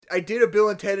I did a Bill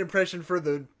and Ted impression for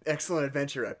the Excellent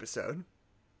Adventure episode.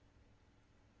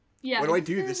 Yeah. What do I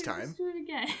do this time? Let's do it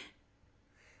again.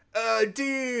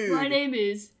 Dude. My name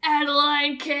is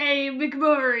Adeline K.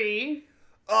 McMurray.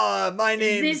 My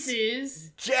name's... This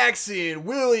is... Jackson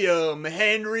William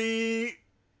Henry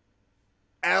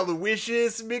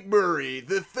Aloysius McMurray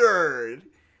III.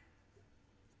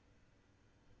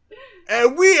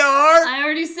 And we are... I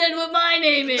already said what my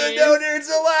name is. The No Nerds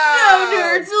Allowed! No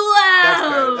Nerds Allowed! That's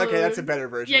better. Okay, that's a better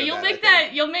version of you'll that, make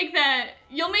that, you'll make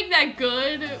that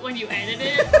good when you edit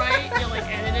it, right? You'll like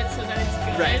edit it so that it's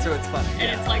good. Right, so it's funny.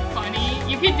 And it's like funny.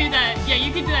 You can do that,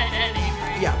 you can do that in editing,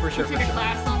 right? Yeah, for sure, You take a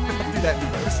class on that? Do that in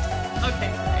post.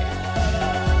 Okay,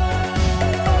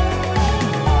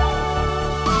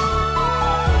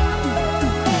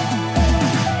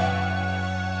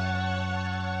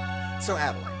 great. So,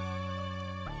 Adeline.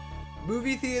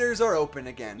 Movie theaters are open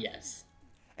again. Yes.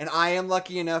 And I am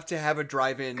lucky enough to have a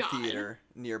drive-in God. theater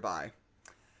nearby.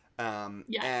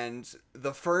 Yeah. And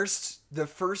the first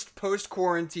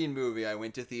post-quarantine movie I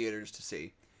went to theaters to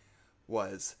see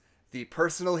was The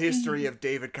Personal History of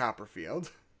David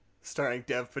Copperfield, starring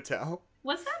Dev Patel.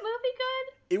 Was that movie good?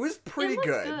 It was pretty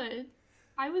good. Good.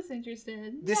 I was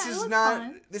interested. This yeah, is it not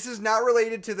fun. this is not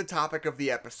related to the topic of the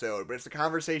episode, but it's a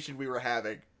conversation we were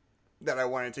having that I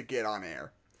wanted to get on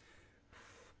air.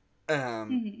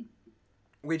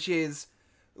 Which is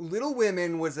Little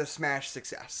Women was a smash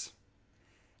success.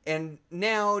 And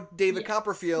now David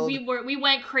Copperfield... We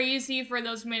went crazy for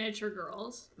those miniature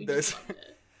girls. We just loved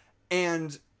it.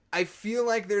 And I feel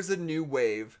like there's a new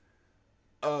wave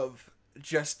of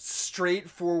just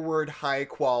straightforward,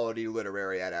 high-quality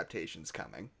literary adaptations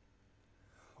coming.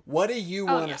 What do you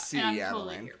want to see, and I'm Adeline?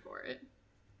 totally here for it.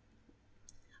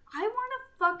 I want to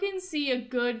fucking see a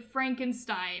good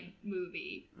Frankenstein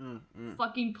movie.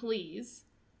 Fucking please.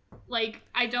 Like,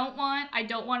 I don't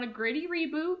want a gritty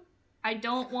reboot. I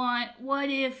don't want, what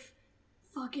if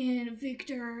fucking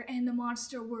Victor and the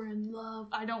monster were in love?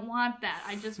 I don't want that.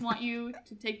 I just want you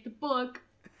to take the book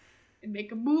and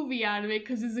make a movie out of it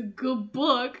because it's a good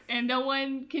book and no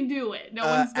one can do it. No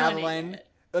one's done Adeline, it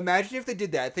yet. Imagine if they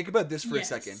did that. Think about this for a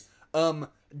second.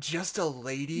 Just a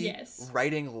lady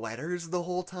writing letters the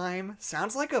whole time?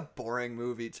 Sounds like a boring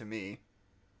movie to me.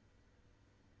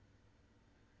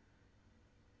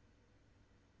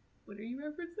 What are you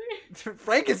referencing?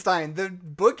 Frankenstein. The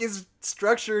book is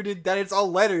structured that it's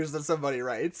all letters that somebody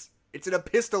writes. It's an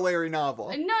epistolary novel.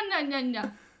 No. No,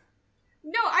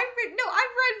 I've read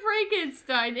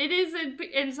Frankenstein. It is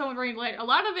in someone writing letters. A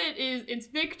lot of it's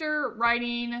Victor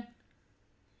writing.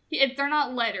 They're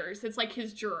not letters. It's like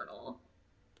his journal.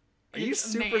 Are you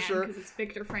super sure? Because it's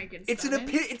Victor Frankenstein. It's an I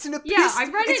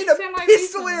read it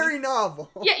epistolary novel.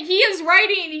 Yeah, he is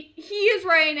writing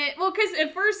it. Well, because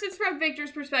at first it's from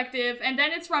Victor's perspective, and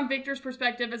then it's from Victor's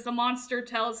perspective as the monster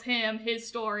tells him his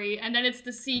story, and then it's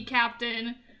the sea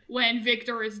captain when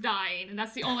Victor is dying, and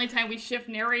that's the only time we shift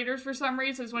narrators for some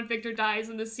reason, is when Victor dies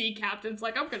and the sea captain's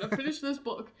like, I'm gonna finish this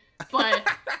book. But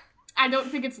I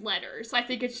don't think it's letters. I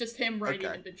think it's just him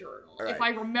writing in the journal. Right. If I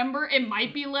remember, it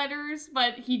might be letters,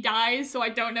 but he dies, so I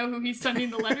don't know who he's sending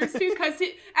the letters to, because as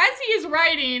he is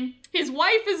writing, his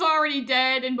wife is already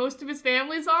dead, and most of his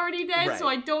family is already dead, so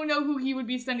I don't know who he would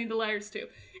be sending the letters to.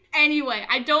 Anyway,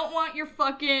 I don't want your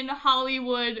fucking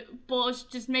Hollywood bullshit.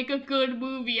 Just make a good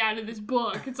movie out of this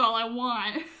book. It's all I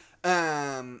want.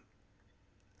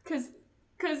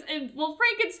 Well,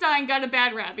 Frankenstein got a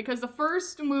bad rap because the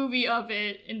first movie of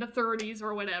it in the 30s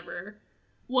or whatever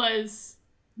was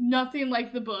nothing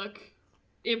like the book.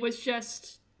 It was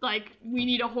just like, we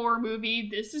need a horror movie.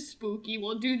 This is spooky.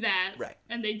 We'll do that. Right.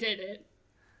 And they did it.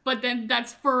 But then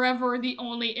that's forever the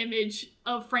only image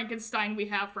of Frankenstein we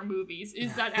have for movies,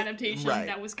 is that adaptation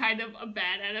that was kind of a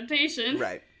bad adaptation.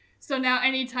 Right. So now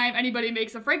anytime anybody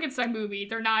makes a Frankenstein movie,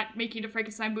 they're not making a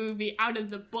Frankenstein movie out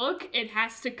of the book. It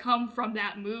has to come from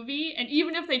that movie. And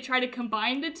even if they try to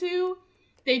combine the two,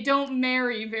 they don't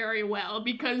marry very well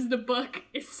because the book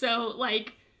is so,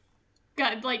 like,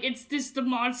 God, like, it's just the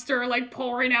monster, like,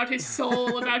 pouring out his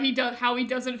soul about how he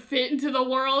doesn't fit into the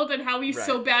world and how he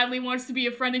so badly wants to be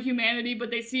a friend of humanity, but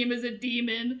they see him as a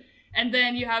demon. And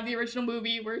then you have the original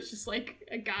movie where it's just, like,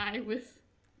 a guy with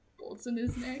bolts in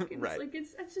his neck. And it's like,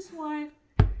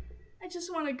 I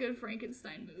just want a good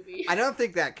Frankenstein movie. I don't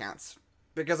think that counts,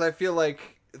 because I feel like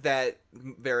that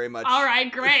very much all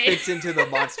right, great. fits into the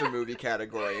monster movie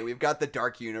category. We've got the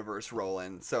dark universe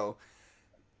rolling, so...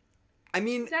 I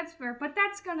mean... That's fair, but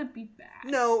that's gonna be bad.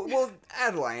 No, well,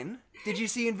 Adeline, did you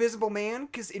see Invisible Man?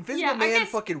 Because Invisible Man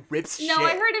fucking rips shit. No,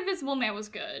 I heard Invisible Man was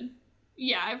good.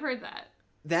 Yeah, I've heard that.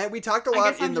 We talked a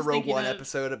lot in the Rogue One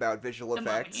episode about visual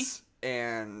effects.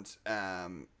 and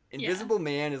Invisible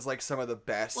Man is like some of the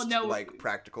best like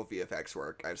practical VFX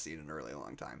work I've seen in a really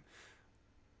long time.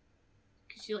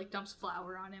 Cause she like dumps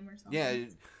flour on him or something. Yeah,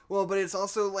 well, but it's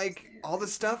also like all the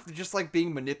stuff just like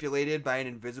being manipulated by an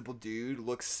invisible dude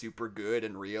looks super good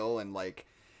and real, and like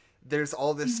there's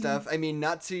all this stuff. I mean,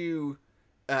 not to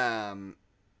talk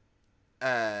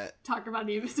about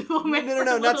the Invisible Man.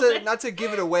 No, not to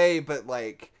give it away, but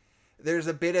like there's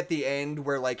a bit at the end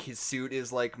where like his suit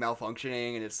is like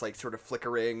malfunctioning and it's like sort of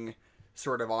flickering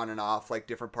sort of on and off like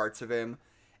different parts of him,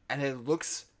 and it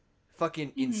looks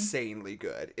fucking insanely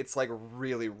good. It's like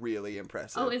really, really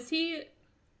impressive. Oh, is he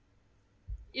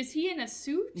in a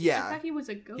suit? Yeah. I thought he was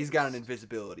a ghost. He's got an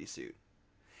invisibility suit.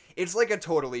 It's like a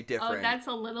totally different... Oh, that's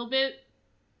a little bit...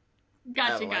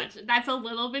 Gotcha. That's a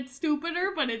little bit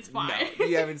stupider, but it's fine. No,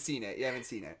 you haven't seen it.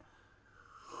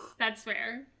 That's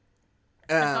fair.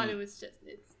 I thought it was just...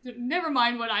 Never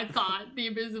mind what I thought the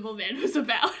Invisible Man was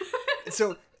about.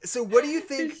 So what do you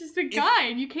think... It's just a guy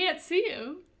and you can't see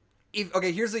him.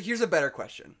 Okay, here's a better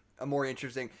question. A more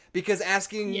interesting... Because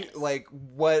asking, like,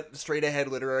 what straight-ahead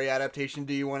literary adaptation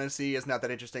do you want to see is not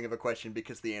that interesting of a question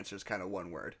because the answer is kind of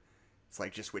one word. It's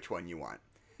like, just which one you want.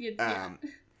 Yeah.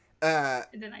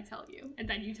 And then I tell you. And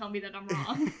then you tell me that I'm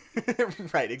wrong.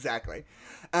 Right, exactly.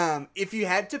 If you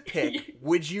had to pick,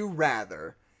 would you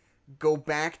rather go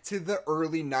back to the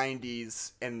early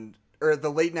 90s or the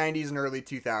late 90s and early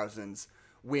 2000s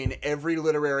when every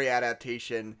literary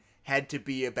adaptation had to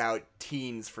be about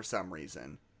teens for some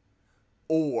reason?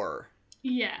 Or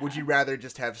would you rather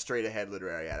just have straight-ahead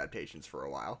literary adaptations for a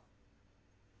while?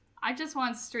 I just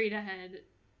want straight-ahead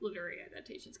literary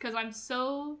adaptations because I'm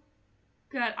so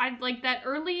good. I like that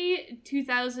early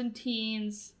 2000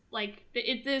 teens, like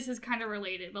this is kind of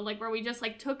related, but like where we just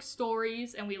like took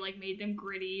stories and we like made them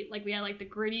gritty. Like we had like the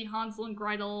gritty Hansel and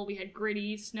Gretel, we had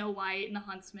gritty Snow White and the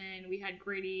Huntsman, we had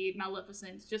gritty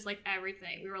Maleficent, just like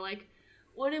everything. We were like,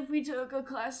 what if we took a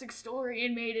classic story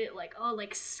and made it like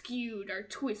skewed or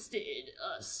twisted,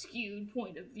 skewed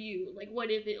point of view? Like what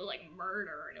if it like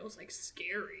murder and it was like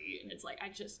scary? And it's like I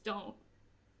just don't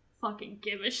fucking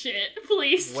give a shit.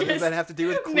 Please, what does that have to do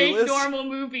with Clueless? Make normal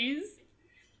movies.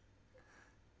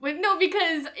 No,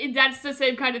 because that's the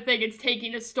same kind of thing. It's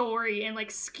taking a story and like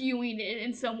skewing it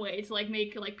in some way to like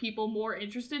make like people more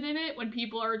interested in it when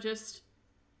people are just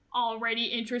already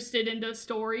interested in those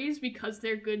stories because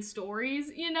they're good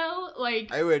stories, you know?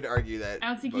 Like I would argue that I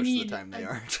don't think most you need of the time they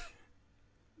aren't.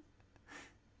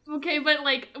 Okay, but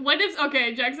like what if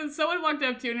Jackson, someone walked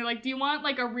up to you and they're like, do you want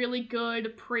like a really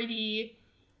good, pretty,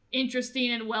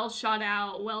 interesting and well shot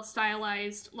out, well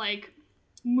stylized like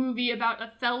movie about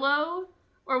Othello,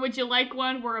 or would you like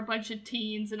one where a bunch of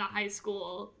teens in a high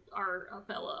school are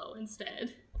Othello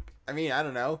instead? I mean, I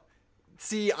don't know.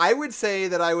 See, I would say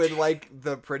that I would like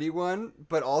the pretty one,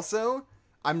 but also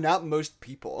I'm not most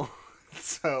people.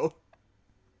 So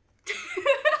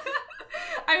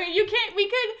I mean, we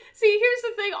could see, here's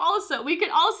the thing also. We could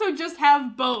also just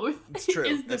have both. It's true.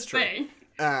 Is the That's thing.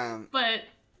 True. But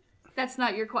that's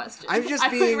not your question. I'm just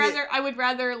I would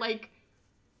rather like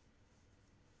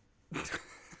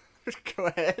Go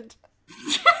ahead.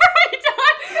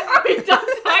 Are we done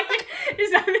talking?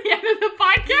 Is that the end of the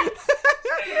podcast?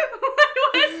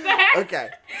 What was that? Okay,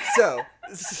 so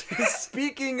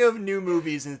speaking of new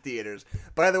movies in theaters,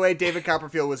 by the way, David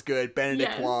Copperfield was good.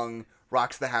 Benedict Wong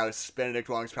rocks the house. Benedict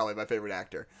Wong's probably my favorite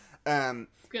actor.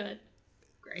 Good.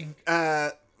 Great.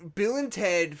 Bill and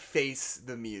Ted Face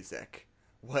the Music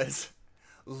was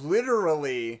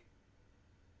literally...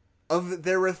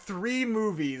 There were 3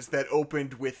 movies that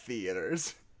opened with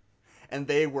theaters, and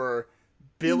they were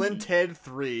Bill and Ted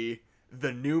 3,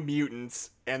 The New Mutants,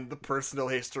 and The Personal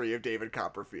History of David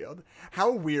Copperfield. How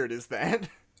weird is that?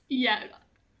 Yeah.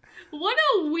 What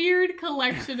a weird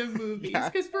collection of movies.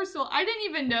 Because first of all, I didn't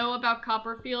even know about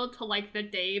Copperfield till like the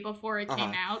day before it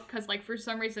came out, because like for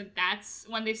some reason that's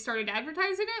when they started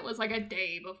advertising it, was like a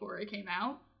day before it came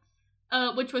out,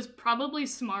 which was probably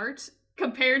smart.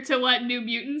 Compared to what New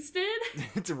Mutants did?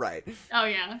 It's right. Oh,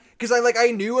 yeah. Because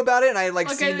I knew about it, and I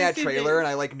seen that trailer, and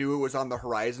I knew it was on the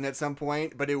horizon at some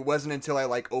point, but it wasn't until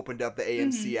I opened up the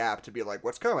AMC app to be like,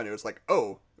 what's coming? It was like,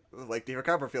 oh, like David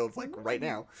Copperfield's right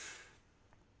now.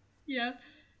 Yeah.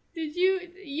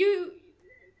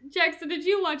 Jackson, did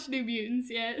you watch New Mutants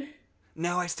yet?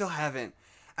 No, I still haven't.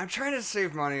 I'm trying to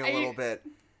save money a little bit.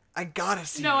 I gotta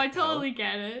see it. No, I totally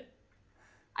get it.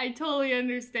 I totally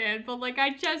understand, but like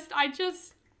I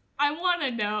want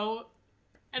to know,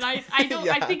 and I don't.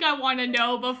 I think I want to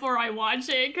know before I watch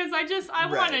it because I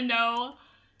want to know.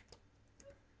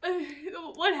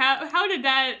 How did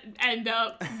that end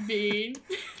up being?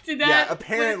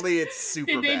 Apparently it's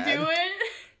super bad. Did they bad. do it?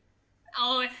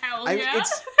 Oh, hell yeah.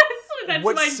 That's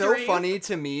what's my so dream. funny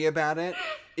to me about it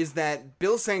is that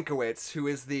Bill Sienkiewicz, who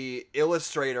is the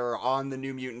illustrator on the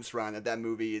New Mutants run that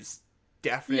movie is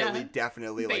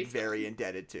definitely like very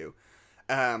indebted to,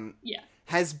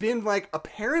 has been like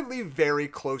apparently very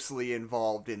closely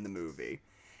involved in the movie.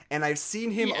 And I've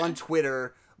seen him on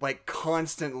Twitter like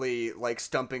constantly like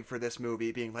stumping for this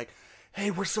movie, being like, hey,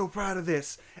 we're so proud of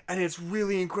this, and it's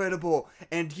really incredible,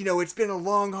 and, you know, it's been a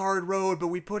long, hard road, but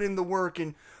we put in the work,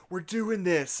 and we're doing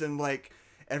this, and, like,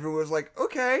 everyone was like,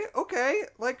 okay,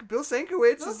 like, Bill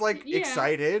Sienkiewicz is, like,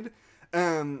 excited,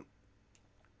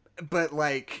 but,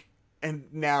 like, and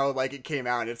now, like, it came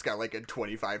out, and it's got, like, a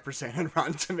 25% on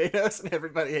Rotten Tomatoes, and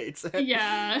everybody hates it.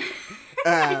 Yeah.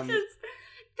 There's,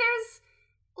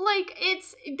 like,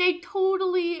 they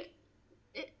totally...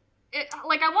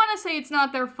 like, I want to say it's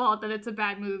not their fault that it's a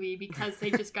bad movie because they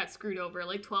just got screwed over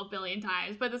like 12 billion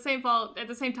times. But at the same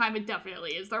time, it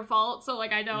definitely is their fault. So,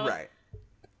 like, I don't,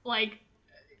 like,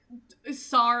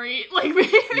 sorry. Like,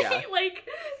 maybe, like,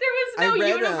 there was no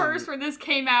universe where this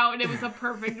came out and it was a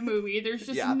perfect movie. There's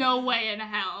just no way in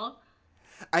hell.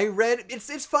 I read,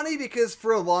 it's funny because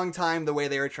for a long time, the way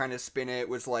they were trying to spin it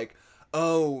was like,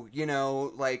 oh, you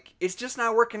know, like, it's just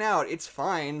not working out. It's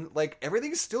fine. Like,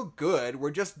 everything's still good.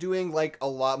 We're just doing, like, a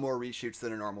lot more reshoots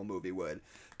than a normal movie would.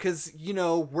 Because, you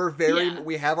know,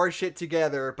 we have our shit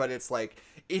together, but it's like,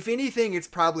 if anything, it's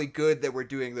probably good that we're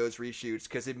doing those reshoots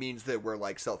because it means that we're,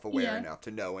 like, self-aware enough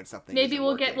to know when something maybe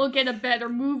we'll get a better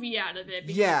movie out of it.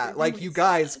 Yeah, like, you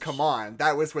guys, come on.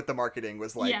 That was what the marketing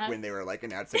was like when they were, like,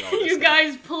 announcing all this You stuff.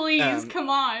 guys, please, come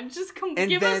on. Just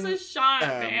give us a shot,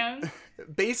 man.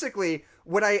 Basically,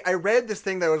 what I read this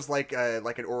thing that was like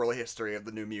an oral history of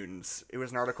the New Mutants. It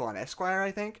was an article on Esquire, I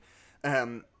think.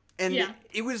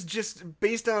 It was just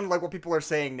based on like what people are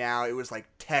saying now. It was like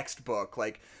textbook.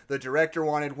 Like the director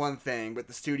wanted one thing, but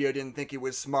the studio didn't think it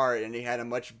was smart, and he had a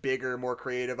much bigger, more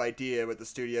creative idea, but the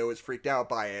studio was freaked out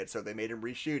by it, so they made him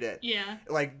reshoot it. Yeah.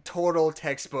 Like total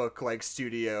textbook, like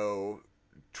studio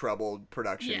troubled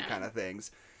production kind of things.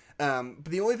 But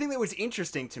the only thing that was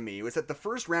interesting to me was that the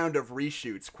first round of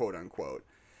reshoots, quote unquote,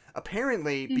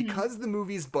 apparently because the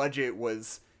movie's budget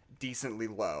was decently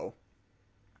low,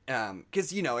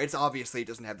 because, you know, it's obviously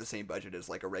doesn't have the same budget as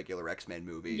like a regular X-Men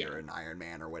movie or an Iron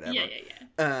Man or whatever.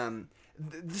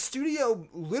 The studio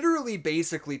literally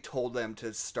basically told them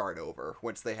to start over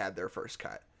once they had their first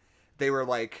cut. They were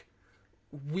like,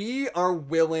 we are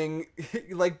willing,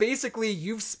 like, basically,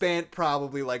 you've spent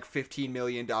probably, like, $15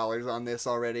 million on this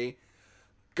already.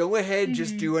 Go ahead,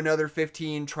 just do another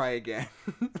 15, try again.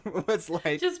 It's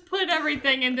like... Just put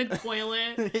everything in the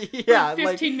toilet. Yeah,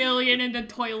 put 15 million in the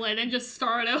toilet and just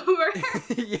start over.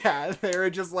 Yeah, they were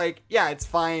just like, yeah, it's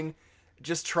fine.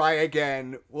 Just try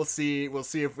again. We'll see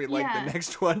if we like the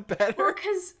next one better. Or,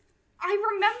 because... I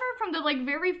remember from the, like,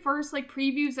 very first, like,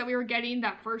 previews that we were getting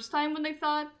that first time when they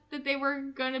thought that they were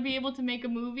going to be able to make a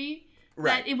movie,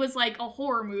 that it was, like, a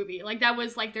horror movie. Like, that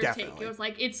was, like, their take. It was,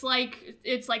 like, it's like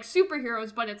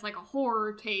superheroes, but it's, like, a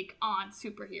horror take on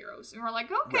superheroes. And we're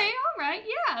like, okay, all right,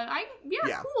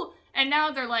 cool. And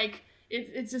now they're, like,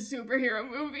 it's a superhero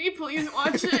movie. Please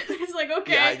watch it. It's like,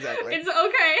 okay. Yeah, exactly. It's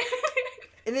okay.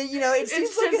 And then, you know, it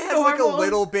seems like it has, like, a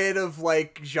little bit of,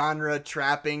 like, genre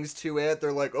trappings to it.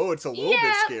 They're like, oh, it's a little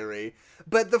bit scary.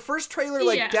 But the first trailer,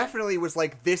 like, definitely was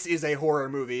like, this is a horror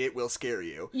movie. It will scare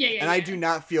you. I do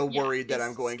not feel worried that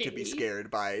I'm going to be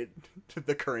scared by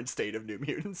the current state of New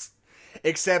Mutants.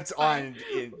 Except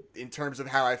in terms of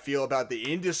how I feel about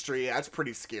the industry, that's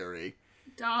pretty scary.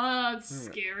 That's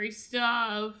scary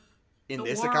stuff. In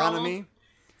this economy?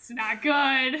 It's not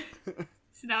good.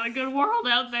 It's not a good world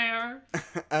out there.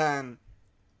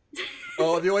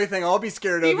 Oh, the only thing I'll be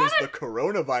scared of is the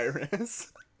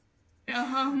coronavirus.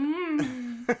 What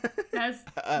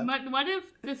if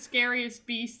the scariest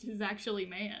beast is actually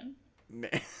man?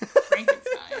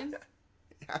 Frankenstein.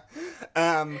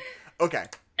 Okay.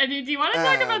 And do you want to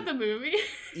talk about the movie?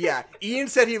 Yeah, Ian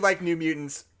said he liked New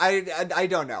Mutants. I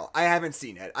don't know. I haven't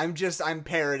seen it. I'm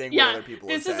parroting what other people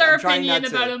have said. This is our opinion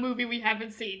about a movie we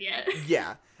haven't seen yet.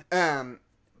 Yeah.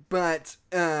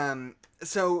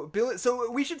 So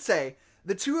we should say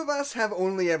the two of us have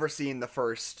only ever seen the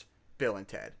first Bill and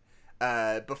Ted.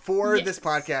 Before this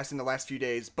podcast in the last few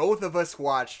days, both of us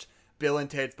watched Bill and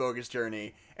Ted's Bogus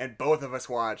Journey, and both of us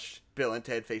watched Bill and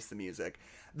Ted Face the Music.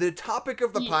 The topic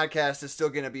of the podcast is still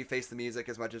going to be Face the Music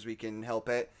as much as we can help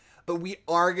it, but we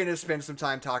are going to spend some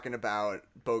time talking about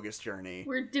Bogus Journey.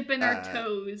 We're dipping our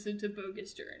toes into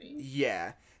Bogus Journey.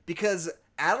 Yeah. because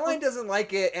Adeline doesn't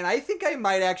like it, and I think I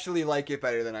might actually like it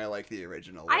better than I like the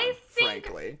original one,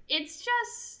 frankly. It's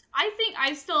just,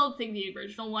 I still think the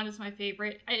original one is my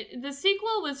favorite. The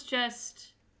sequel was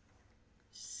just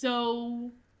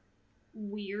so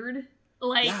weird.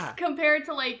 Like, compared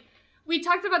to, like, we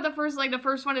talked about the first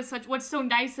one is what's so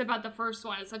nice about the first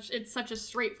one is it's such a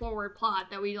straightforward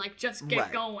plot that we, like, just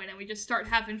get going and we just start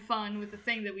having fun with the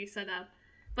thing that we set up.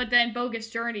 But then Bogus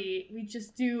Journey, we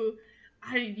just do,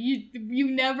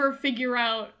 you never figure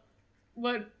out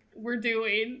what we're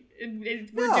doing.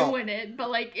 We're doing it, but,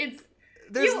 like, it's,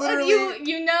 there's literally...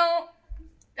 You know,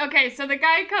 okay, so the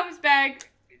guy comes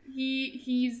back,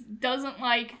 he doesn't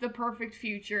like the perfect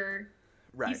future.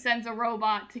 Right. He sends a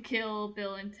robot to kill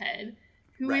Bill and Ted.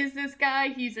 Who is this guy?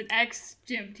 He's an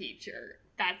ex-gym teacher.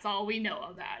 That's all we know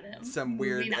about him. Some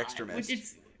weird extremist.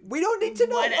 We don't need to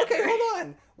know. Whatever. Okay, hold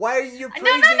on. Why are you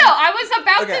praising... No. I was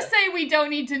about to say we don't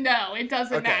need to know. It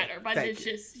doesn't matter. But it's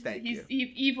just... He's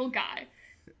evil guy.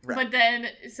 Right. But then...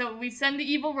 So we send the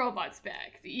evil robots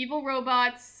back. The evil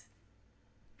robots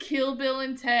kill Bill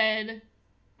and Ted.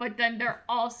 But then they're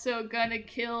also gonna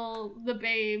kill the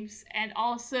babes. And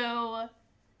also...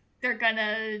 They're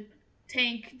gonna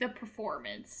tank the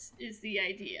performance, is the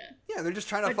idea. Yeah, they're just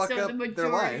trying to fuck up their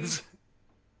lives.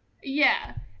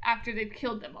 Yeah, after they've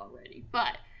killed them already.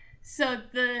 But, so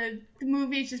the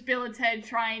movie's just Bill and Ted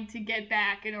trying to get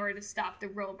back in order to stop the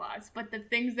robots. But the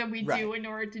things that we do in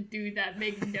order to do that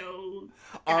make no...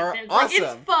 are awesome. Like,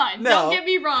 it's fun, don't get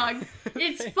me wrong.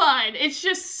 It's fun. It's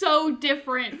just so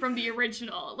different from the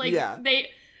original. Like,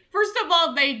 First of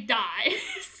all, they die.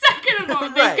 Second of all,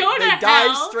 they go to hell. They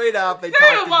die straight up. They talk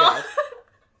to death.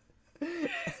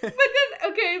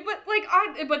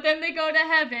 But then they go to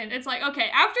heaven. It's like, okay,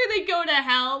 after they go to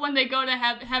hell, when they go to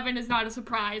heaven is not a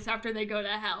surprise after they go to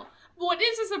hell. What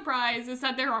is a surprise is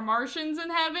that there are Martians in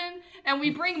heaven, and we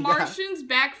bring Martians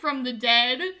back from the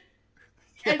dead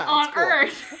on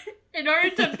Earth in order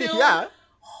to build...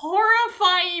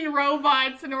 horrifying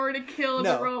robots in order to kill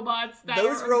the robots that are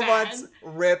those robots bad.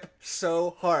 Rip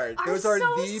so hard. Those are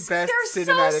the best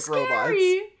cinematic robots.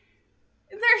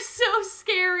 They're so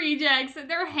scary, Jax.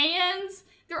 Their hands,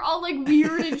 they're all like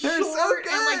weird and short so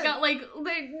good.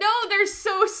 and they're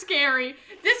so scary.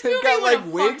 This movie would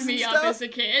have fucked me up as a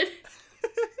kid.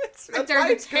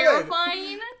 They're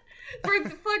terrifying. For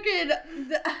fucking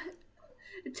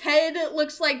Ted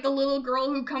looks like the little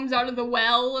girl who comes out of the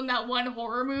well in that one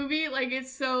horror movie. Like,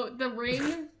 it's so... The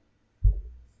Ring.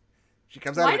 She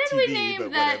comes out of a TV, but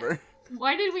whatever.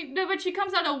 Why did we... No, but she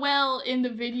comes out of well in the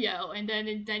video, and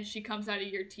then she comes out of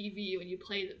your TV when you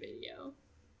play the video.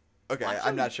 Okay,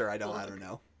 I'm not sure. I don't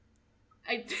know.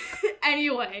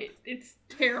 Anyway, it's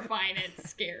terrifying and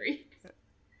scary.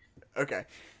 Okay.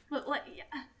 But, like,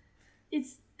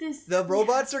 it's... The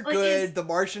robots are good. The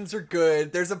Martians are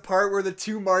good. There's a part where the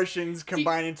two Martians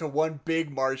combine into one big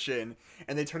Martian,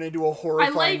 and they turn into a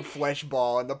horrifying flesh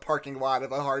ball in the parking lot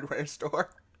of a hardware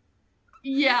store.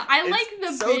 Yeah, I like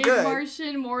the big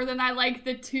Martian more than I like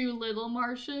the two little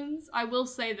Martians. I will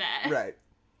say that. Right.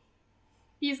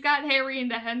 He's got Harry and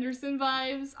the Henderson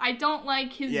vibes. I don't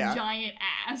like his giant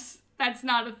ass. That's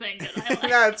not a thing that I like.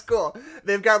 No, it's cool.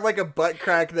 They've got like a butt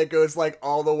crack that goes like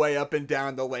all the way up and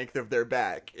down the length of their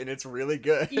back, and it's really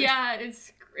good. Yeah,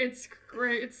 it's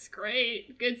great. It's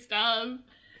great. Good stuff.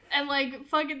 And like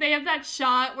fucking, they have that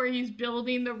shot where he's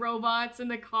building the robots in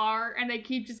the car, and they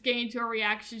keep just getting to a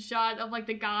reaction shot of like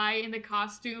the guy in the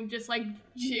costume just like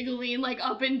jiggling like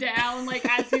up and down like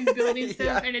as he's building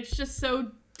stuff, and it's just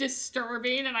so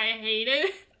disturbing, and I hate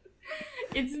it.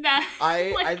 It's not.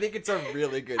 I think it's a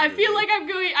really good movie. I feel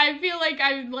like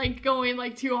I'm going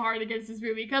like too hard against this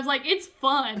movie because like it's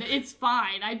fun, it's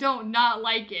fine. I don't not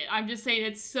like it. I'm just saying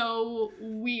it's so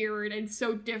weird and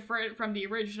so different from the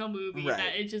original movie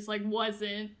that it just like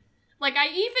wasn't. Like I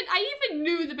even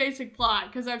knew the basic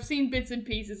plot because I've seen bits and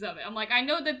pieces of it. I'm like, I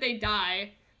know that they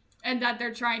die, and that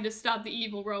they're trying to stop the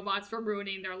evil robots from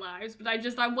ruining their lives, but I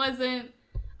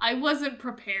wasn't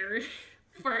prepared.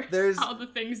 For all the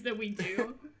things that we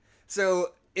do.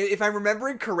 So, if I'm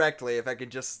remembering correctly, if I could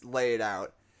just lay it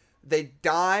out, they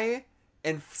die,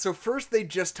 and so first they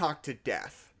just talk to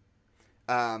Death.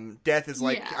 Death is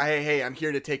like, hey, I'm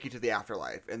here to take you to the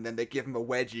afterlife, and then they give him a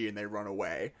wedgie and they run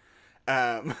away.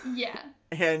 And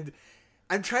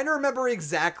I'm trying to remember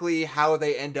exactly how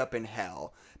they end up in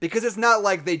hell, because it's not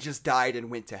like they just died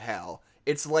and went to hell.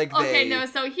 It's like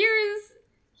so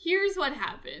here's what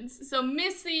happens. So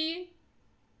Missy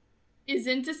is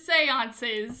into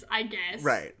seances, I guess.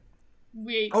 Right.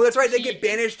 That's right. They get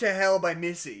banished to hell by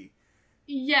Missy.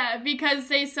 Yeah, because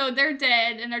they're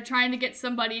dead and they're trying to get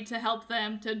somebody to help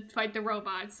them to fight the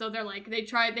robots. So they're like, they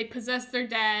possess their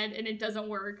dad and it doesn't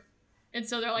work. And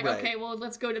so they're like, Right. okay, well,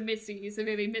 let's go to Missy's and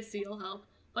maybe Missy will help.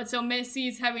 But so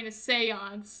Missy's having a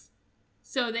seance.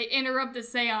 So they interrupt the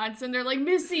seance and they're like,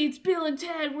 Missy, it's Bill and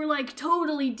Ted. We're like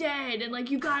totally dead. And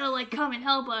like, you gotta like come and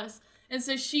help us. And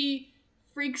so she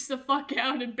freaks the fuck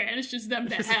out and banishes them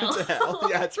to hell.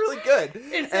 Yeah, it's really good.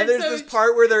 And there's this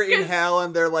part where they're in hell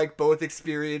and they're like both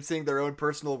experiencing their own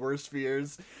personal worst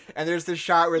fears. And there's this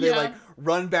shot where they like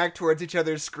run back towards each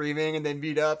other screaming and then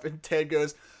meet up and Ted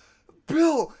goes,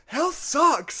 Bill, hell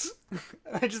sucks.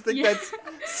 I just think that's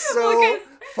so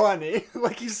funny.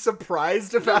 Like he's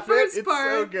surprised about it. It's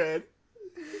so good.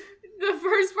 The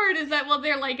first part is that, well,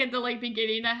 they're like at the like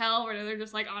beginning of hell where they're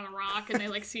just like on a rock and they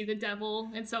like see the devil.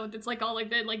 And so it's like all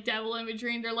like the like devil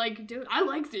imagery and they're like, dude, I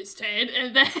like this, Ted.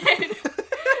 And then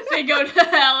they go to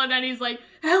hell and then he's like,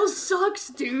 hell sucks,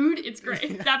 dude. It's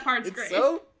great. That part's great.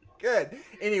 So good.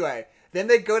 Anyway, then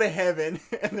they go to heaven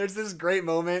and there's this great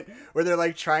moment where they're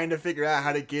like trying to figure out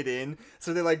how to get in.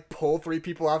 So they like pull 3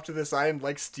 people off to the side and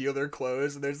like steal their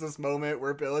clothes. And there's this moment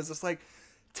where Bill is just like,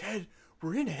 Ted,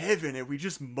 we're in heaven and we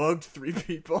just mugged 3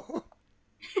 people.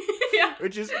 Yeah.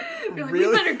 Which is like, really,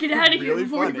 we better get out of here really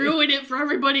before funny. we ruin it for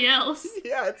everybody else.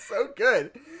 Yeah, it's so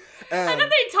good. And then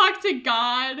they talk to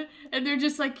God and they're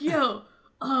just like, yo,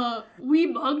 we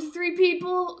mugged 3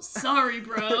 people? Sorry,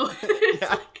 bro.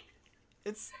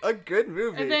 It's a good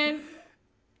movie.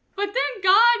 But then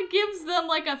God gives them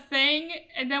like a thing,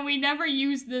 and then we never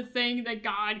use the thing that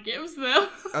God gives them.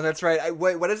 Oh, that's right.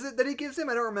 Wait, what is it that he gives him?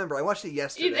 I don't remember. I watched it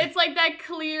yesterday. It's like that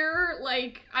clear,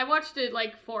 like, I watched it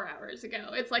like 4 hours ago.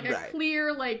 It's like a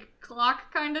clear, like,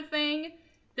 clock kind of thing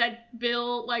that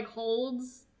Bill, like,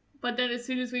 holds. But then as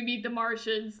soon as we meet the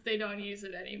Martians, they don't use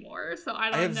it anymore. So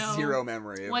I don't know. I have zero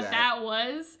memory of what that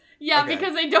was. Yeah, okay.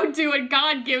 Because they don't do it.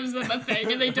 God gives them a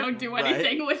thing, and they don't do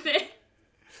anything with it.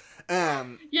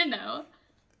 You know.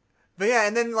 But yeah,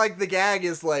 and then, like, the gag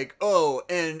is like, oh,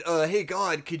 and, hey,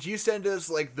 God, could you send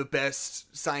us, like, the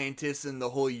best scientists in the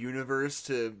whole universe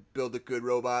to build a good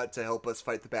robot to help us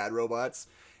fight the bad robots?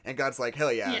 And God's like,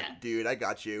 hell yeah, dude, I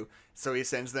got you. So he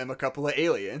sends them a couple of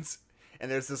aliens. And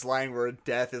there's this line where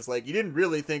Death is like, you didn't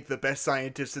really think the best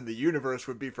scientists in the universe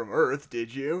would be from Earth,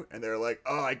 did you? And they're like,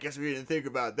 oh, I guess we didn't think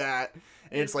about that.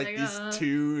 And it's like these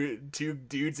two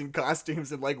dudes in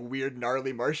costumes and like weird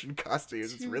gnarly Martian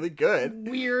costumes. It's really good.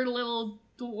 Weird little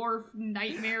dwarf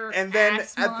nightmare and then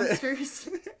ass monsters.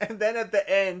 And then at the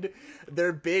end,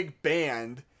 their big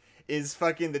band is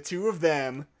fucking the 2 of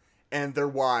them and their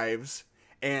wives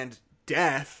and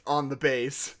Death on the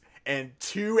bass and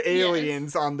 2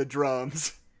 aliens on the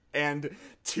drums and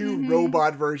 2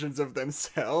 robot versions of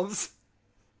themselves.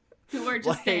 Who are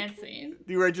just dancing.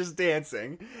 Who are just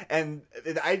dancing. And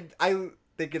I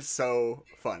think it's so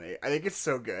funny. I think it's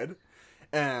so good.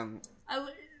 I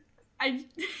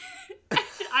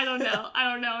don't know. I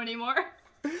don't know anymore.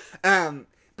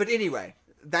 But anyway,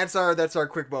 that's our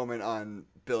quick moment on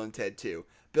Bill and Ted 2.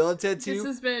 Bill and Ted 2. This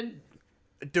has been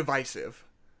divisive.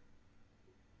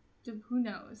 Who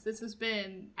knows? This has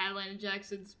been Atlanta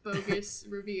Jackson's bogus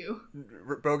review.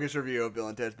 Bogus review of Bill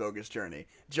and Ted's Bogus Journey.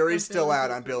 Jury's still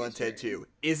out on Bill and Ted 2.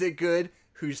 Is it good?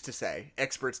 Who's to say?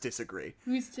 Experts disagree.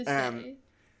 Who's to say?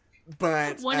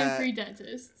 But 1 in 3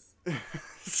 dentists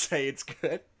say it's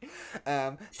good.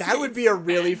 That would be a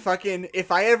really fucking...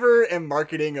 If I ever am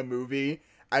marketing a movie,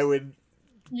 I would...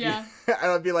 Yeah. I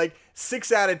would be like,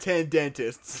 6 out of 10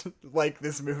 dentists like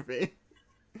this movie.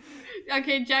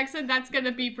 Okay, Jackson, that's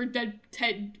gonna be for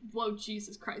Whoa,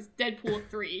 Jesus Christ. Deadpool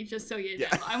 3, just so you know.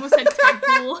 Yeah. I almost said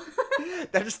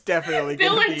Tedpool. That's definitely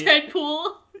Bill gonna and be...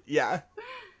 Tedpool. Yeah.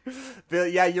 Bill,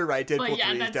 yeah, you're right. Deadpool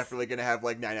 3 is definitely gonna have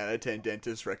like 9 out of 10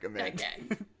 dentists recommend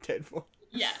Deadpool.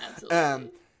 Yeah,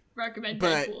 absolutely. Recommend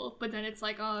Deadpool, but then it's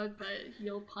like, oh, but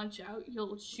you'll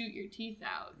you'll shoot your teeth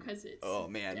out, because it's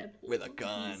Deadpool. With a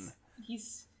gun.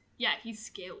 He's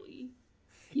scary.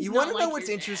 You want to know what's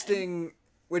interesting?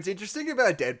 What's interesting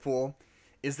about Deadpool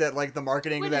is that, like, the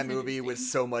marketing of that movie was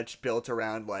so much built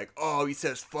around, like, oh, he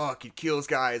says fuck, he kills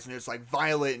guys, and it's, like,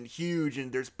 violent and huge,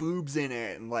 and there's boobs in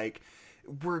it, and, like,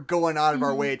 we're going out of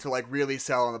our way to, like, really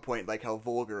sell on the point, like, how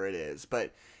vulgar it is.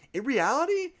 But in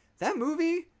reality, that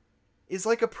movie is,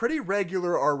 like, a pretty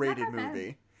regular R-rated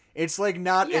movie. It's, like,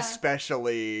 not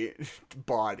especially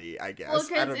bawdy, I guess.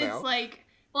 I don't know.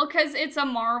 Well, because it's a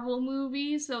Marvel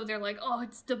movie, so they're like, oh,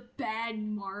 it's the bad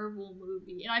Marvel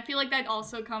movie. And I feel like that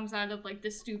also comes out of, like,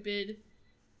 the stupid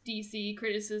DC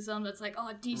criticism that's like,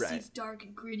 oh, DC's dark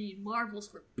and gritty and Marvel's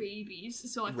for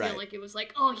babies. So I feel like it was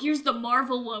like, oh, here's the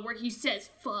Marvel one where he says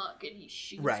fuck and he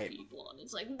shoots people. And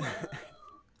it's like, whoa.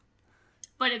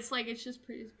 but it's like it's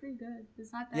pretty good.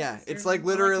 It's not that. Yeah, it's disturbing. like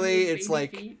literally, I it's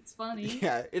like feet. It's funny.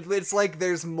 Yeah, it's like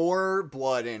there's more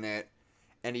blood in it,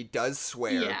 and he does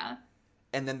swear. Yeah.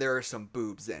 And then there are some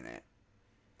boobs in it.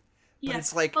 But Yeah.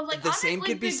 it's like, but the same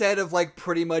could be said of like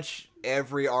pretty much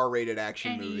every R-rated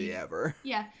action movie ever.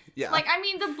 Yeah. Yeah. Like, I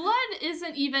mean, the blood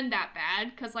isn't even that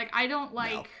bad, because, like, I don't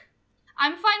like... No.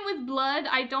 I'm fine with blood.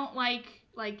 I don't like,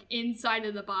 inside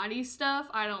of the body stuff.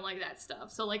 I don't like that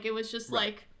stuff. So, like, it was just,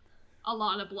 Right. like, a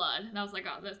lot of blood. And I was like,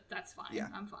 oh, that's fine. Yeah.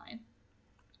 I'm fine.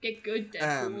 Get good,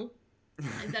 Deadpool.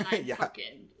 And then I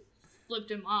fucking flipped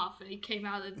him off, and he came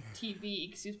out of the TV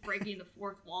because he was breaking the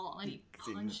fourth wall, and he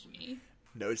punched me.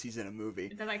 Knows he's in a movie.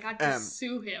 And then I got to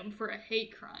sue him for a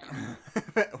hate crime.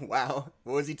 Wow.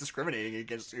 What was he discriminating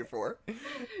against you for?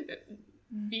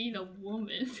 Being a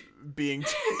woman. Being...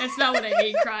 That's not what a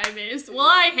hate crime is. Well,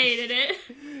 I hated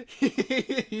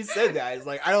it. He said that. He's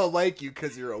like, I don't like you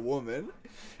because you're a woman.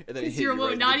 And then he hit You're a you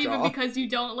woman, right not in the even jaw. because you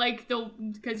don't like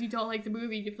the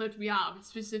movie and you flipped me off. It's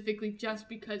specifically just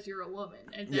because you're a woman.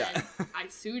 And then I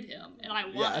sued him and I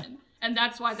won. Yeah. And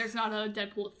that's why there's not a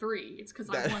Deadpool 3. It's because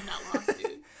I won that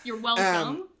lawsuit. You're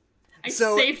welcome. I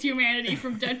saved humanity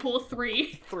from Deadpool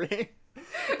 3. 3.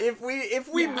 If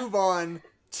we move on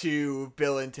to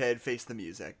Bill and Ted Face the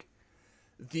Music,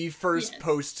 the first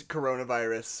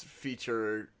post-coronavirus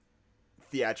feature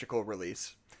theatrical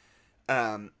release,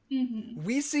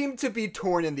 we seem to be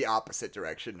torn in the opposite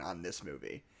direction on this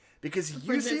movie. Because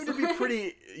you seem to be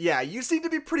pretty... Yeah, you seem to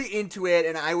be pretty into it,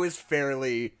 and I was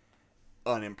fairly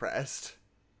unimpressed.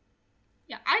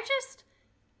 Yeah, I just...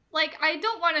 Like, I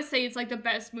don't want to say it's, like, the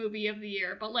best movie of the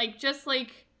year, but, like, just,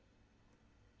 like...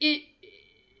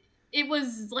 It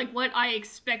was, like, what I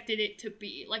expected it to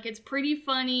be. Like, it's pretty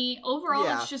funny. Overall,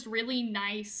 it's just really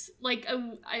nice. Like,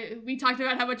 we talked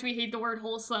about how much we hate the word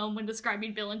wholesome when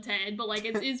describing Bill and Ted, but, like,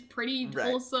 it is pretty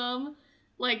wholesome.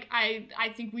 Like, I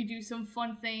think we do some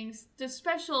fun things. The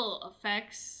special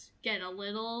effects get a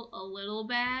little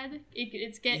bad. It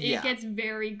gets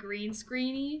very green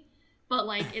screeny, but,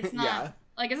 like, it's not,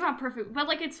 like, it's not perfect, but,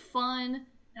 like, it's fun.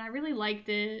 And I really liked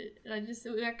it.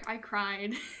 I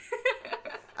cried.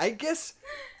 I guess,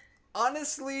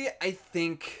 honestly, I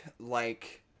think,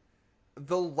 like,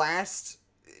 the last...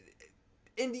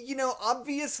 And, you know,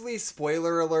 obviously,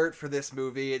 spoiler alert for this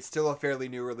movie. It's still a fairly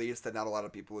new release that not a lot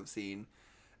of people have seen.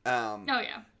 Oh,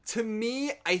 yeah. To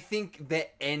me, I think the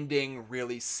ending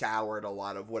really soured a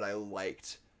lot of what I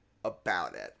liked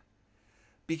about it.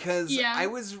 Because I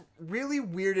was really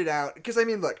weirded out. Because, I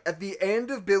mean, look, at the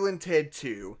end of Bill and Ted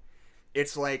 2,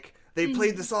 it's like, they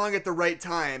played the song at the right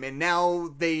time, and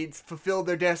now they fulfilled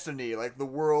their destiny. Like, the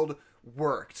world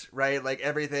worked, right? Like,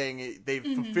 everything, they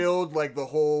fulfilled, like, the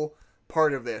whole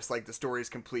part of this. Like, the story's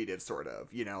completed, sort of,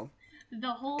 you know?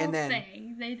 The whole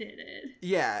thing, they did it.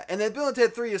 Yeah, and then Bill and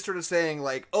Ted 3 is sort of saying,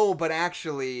 like, oh, but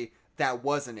actually... that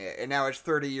wasn't it. And now it's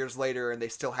 30 years later and they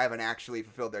still haven't actually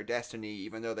fulfilled their destiny,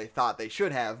 even though they thought they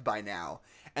should have by now.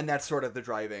 And that's sort of the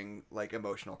driving, like,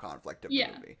 emotional conflict of the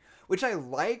movie. Which I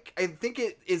like. I think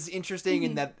it is interesting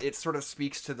in that it sort of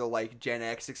speaks to the, like, Gen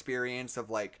X experience of,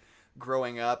 like,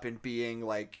 growing up and being,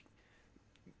 like,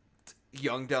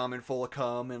 young, dumb, and full of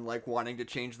cum and, like, wanting to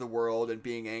change the world and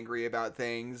being angry about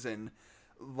things and,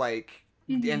 like,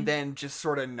 and then just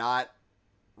sort of not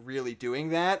really doing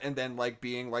that, and then, like,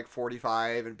 being, like,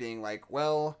 45 and being like,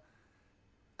 well,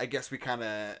 I guess we kind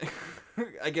of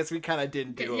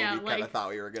didn't do what we kind of thought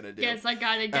we were gonna do. Guess I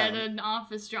gotta get an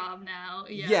office job now.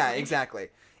 Yeah, exactly.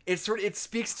 It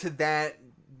speaks to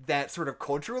that sort of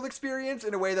cultural experience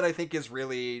in a way that I think is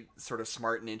really sort of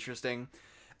smart and interesting.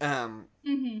 In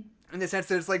the sense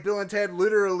that it's like Bill and Ted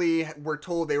literally were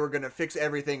told they were gonna fix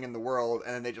everything in the world,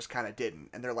 and then they just kind of didn't.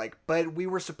 And they're like, but we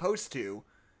were supposed to.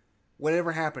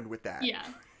 Whatever happened with that? Yeah.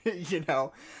 You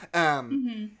know?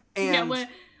 And... Yeah,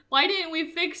 why didn't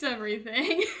we fix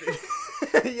everything?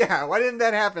 Yeah, why didn't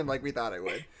that happen like we thought it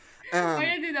would? Why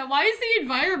didn't do that? Why is the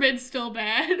environment still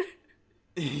bad?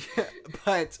 Yeah,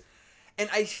 but... And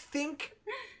I think...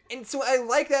 And so I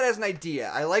like that as an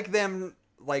idea. I like them,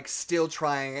 like, still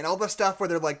trying. And all the stuff where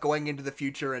they're, like, going into the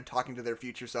future and talking to their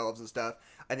future selves and stuff,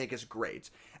 I think is great.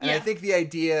 And I think the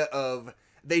idea of...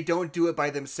 They don't do it by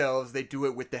themselves. They do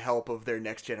it with the help of their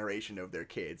next generation of their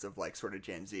kids, of, like, sort of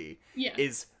Gen Z. Yeah.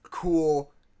 Is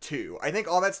cool, too. I think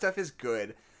all that stuff is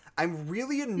good. I'm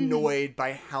really annoyed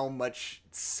by how much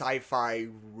sci-fi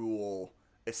rule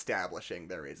establishing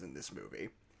there is in this movie.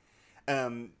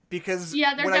 Because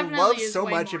what I love so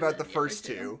much about the first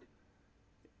two...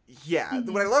 Yeah.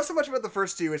 What I love so much about the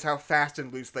first two is how fast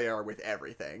and loose they are with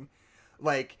everything.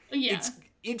 Like,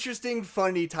 interesting,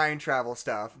 funny time travel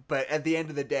stuff, but at the end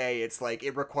of the day, it's like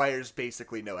it requires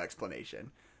basically no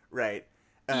explanation, right?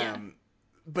 Yeah.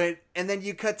 And then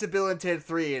you cut to Bill and Ted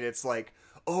 3, and it's like,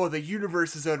 oh, the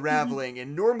universe is unraveling,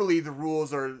 and normally the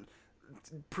rules are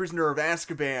Prisoner of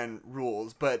Azkaban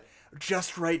rules, but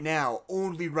just right now,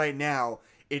 only right now,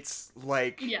 it's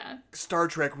like Star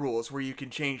Trek rules where you can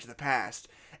change the past.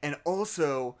 And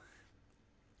also,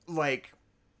 like,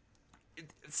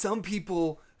 some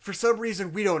people, for some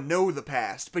reason, we don't know the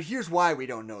past, but here's why we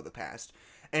don't know the past.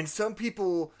 And some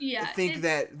people think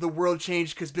that the world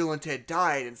changed because Bill and Ted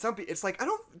died, and some people, it's like, I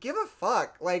don't give a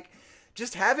fuck. Like,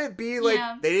 just have it be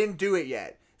like, they didn't do it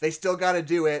yet. They still gotta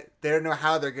do it. They don't know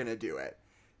how they're gonna do it.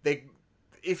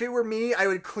 If it were me, I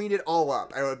would clean it all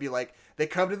up. I would be like, they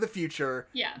come to the future.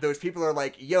 Yeah. Those people are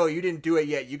like, yo, you didn't do it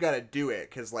yet. You gotta do it,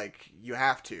 because, like, you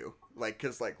have to. Like,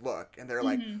 because, like, look. And they're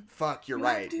like, fuck, you're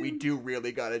right. We do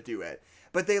really gotta do it.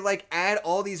 But they, like, add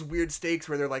all these weird stakes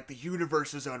where they're like, the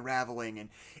universe is unraveling and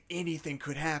anything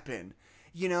could happen.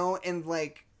 You know? And,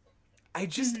 like, I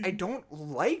just, I don't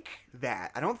like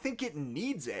that. I don't think it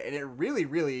needs it. And it really,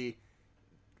 really,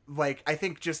 like, I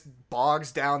think just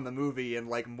bogs down the movie and,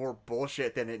 like, more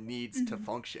bullshit than it needs to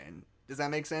function. Does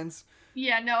that make sense?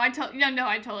 Yeah, no, I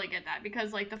totally get that.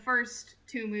 Because, like, the first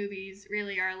two movies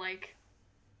really are, like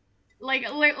I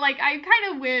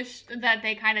kind of wish that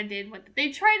they kind of did what they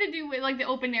try to do with, like, the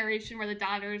open narration where the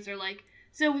daughters are like,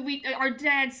 so our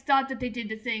dads thought that they did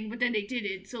the thing, but then they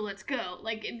didn't, so let's go.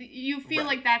 Like, you feel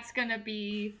like that's gonna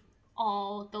be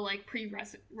all the, like,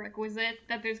 prerequisite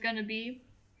that there's gonna be.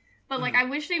 But, like, I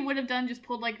wish they would have just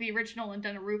pulled, like, the original and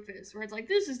done a Rufus, where it's like,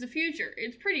 this is the future.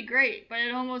 It's pretty great, but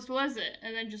it almost wasn't.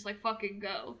 And then just, like, fucking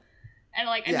go. And,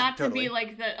 like, and not totally. To be,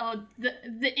 like,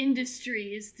 the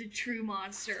industry is the true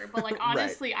monster. But, like,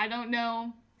 honestly, I don't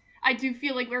know. I do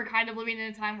feel like we're kind of living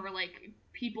in a time where, like,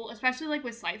 people, especially, like,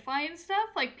 with sci-fi and stuff,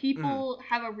 like, people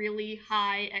have a really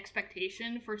high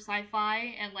expectation for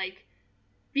sci-fi. And, like,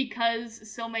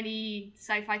 because so many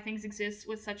sci-fi things exist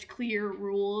with such clear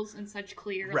rules and such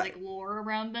clear, like, lore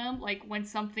around them, like, when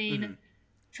something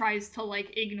tries to,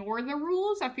 like, ignore the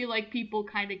rules, I feel like people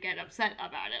kind of get upset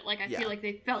about it. Like, I feel like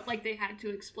they felt like they had to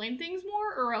explain things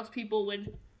more, or else people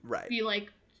would be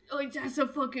like, oh, that's a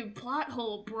fucking plot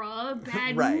hole, bruh.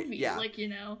 Bad movie. Yeah. Like, you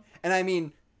know. And I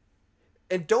mean,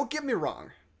 and don't get me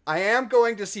wrong, I am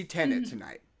going to see Tenet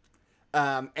tonight.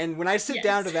 And when I sit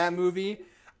down to that movie,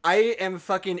 I am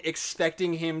fucking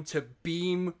expecting him to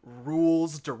beam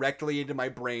rules directly into my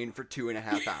brain for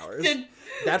 2.5 hours.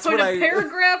 That's what I... Put a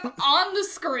paragraph on the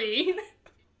screen.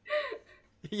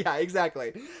 Yeah,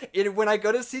 exactly. When I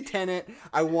go to see Tenet,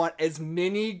 I want as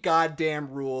many goddamn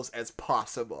rules as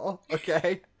possible,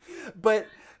 okay? But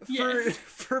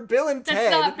for Bill and Ted...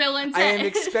 That's not Bill and Ted. I am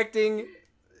expecting...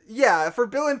 Yeah, for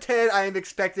Bill and Ted, I am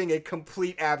expecting a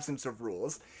complete absence of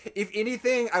rules. If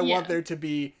anything, I want there to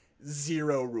be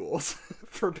 0 rules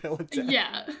for Bill and Ted.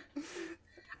 Yeah.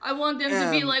 I want them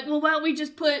to be like, well, why don't we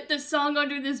just put the song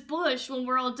under this bush when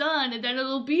we're all done, and then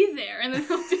it'll be there, and then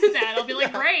they'll do that. I'll be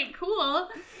like, great, cool.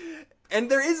 And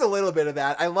there is a little bit of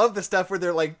that. I love the stuff where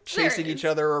they're, like, chasing each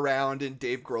other around in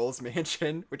Dave Grohl's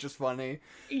mansion, which is funny.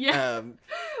 Yeah.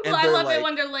 Well, I love it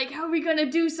when they're like, how are we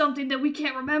gonna do something that we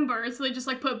can't remember? So they just,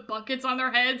 like, put buckets on their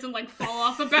heads and, like, fall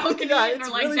off a balcony, and they're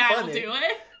like, really that'll funny. Do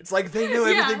it. It's like, they know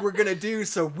everything we're gonna do,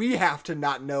 so we have to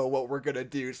not know what we're gonna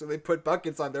do. So they put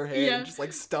buckets on their head and just,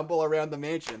 like, stumble around the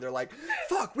mansion. They're like,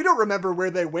 fuck, we don't remember where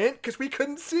they went, because we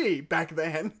couldn't see back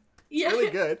then. It's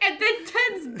really good. And then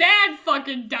Ted's dad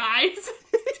fucking dies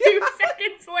 2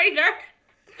 seconds later.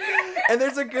 And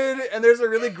there's a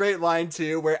really great line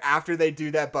too, where after they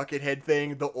do that Buckethead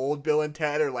thing, the old Bill and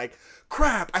Ted are like,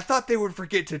 crap, I thought they would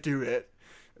forget to do it.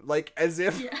 Like, as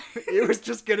if it was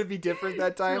just gonna be different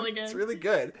that time. It's really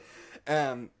good.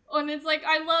 And it's like,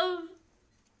 I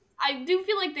do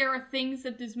feel like there are things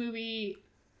that this movie,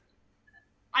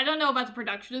 I don't know about the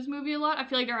production of this movie a lot. I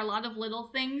feel like there are a lot of little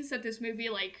things that this movie,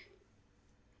 like,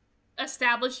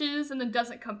 establishes and then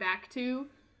doesn't come back to.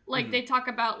 Like, they talk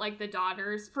about, like, the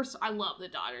daughters. First, I love the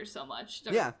daughters so much.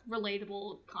 They're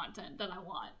relatable content that I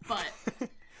want. But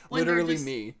literally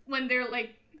me. When they're,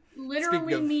 like,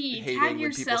 literally me. Hating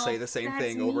when people say the same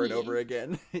thing over and over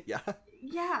again.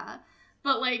 Yeah.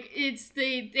 But, like,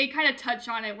 they kind of touch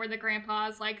on it where the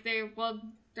grandpa's like, they're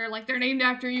like, they're named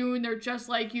after you and they're just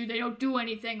like you. They don't do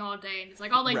anything all day. And it's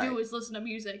like, all they do is listen to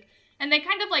music. And they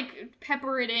kind of, like,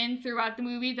 pepper it in throughout the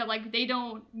movie that, like, they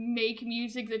don't make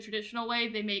music the traditional way.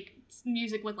 They make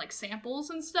music with, like, samples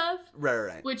and stuff.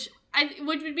 Right. Which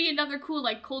would be another cool,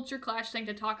 like, culture clash thing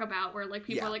to talk about, where, like,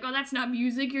 people are like, oh, that's not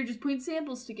music, you're just putting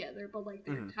samples together. But, like,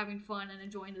 they're having fun and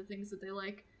enjoying the things that they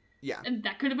like. Yeah. And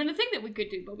that could have been a thing that we could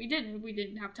do, but we didn't. We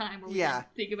didn't have time, or we didn't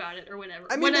think about it, or whatever.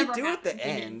 I mean, whatever they do happened, at the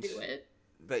end. do it.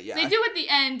 But yeah. They do at the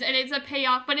end, and it's a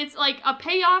payoff, but it's like a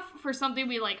payoff for something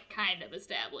we like kind of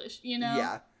established, you know?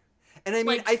 Yeah. And I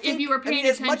mean, like, I think, if you were paying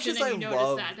as attention much as and you I noticed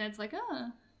love, that, then it's like,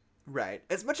 Right.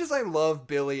 As much as I love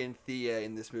Billy and Thea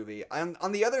in this movie,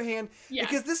 on the other hand, yeah.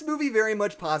 because this movie very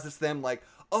much posits them like,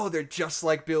 oh, they're just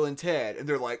like Bill and Ted. And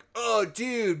they're like, oh,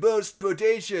 dude, most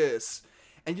bodacious.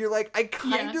 And you're like, I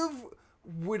kind of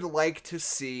would like to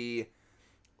see,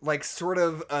 like, sort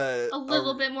of a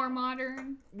little bit more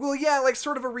modern. Well, yeah, like,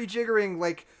 sort of a rejiggering,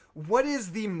 like, what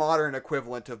is the modern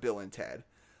equivalent of Bill and Ted?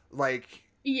 Like...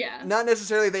 Yeah. Not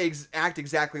necessarily they act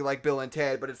exactly like Bill and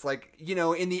Ted, but it's like, you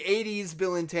know, in the 80s,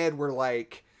 Bill and Ted were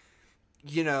like,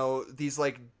 you know, these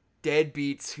like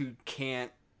deadbeats who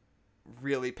can't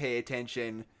really pay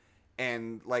attention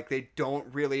and like they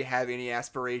don't really have any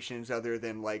aspirations other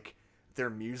than like their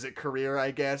music career,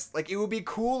 I guess. Like it would be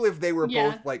cool if they were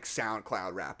both like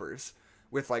SoundCloud rappers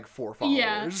with like 4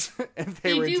 followers. Yeah. And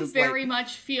they were do just very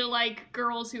much feel like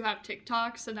girls who have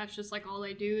TikToks and that's just like all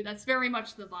they do. That's very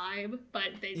much the vibe, but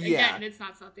again, it's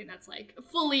not something that's like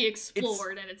fully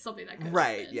explored, and it's something that could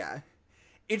happen. Yeah.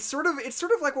 It's sort of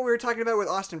like what we were talking about with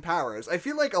Austin Powers. I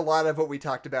feel like a lot of what we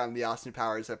talked about in the Austin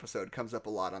Powers episode comes up a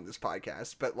lot on this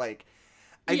podcast, but like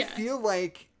I feel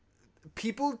like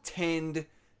people tend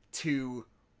to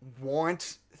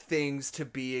want things to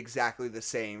be exactly the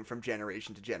same from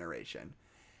generation to generation.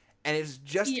 And it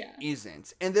just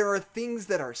isn't. And there are things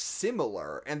that are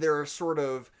similar, and there are sort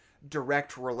of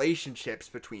direct relationships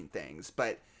between things,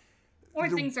 but... Or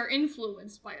things are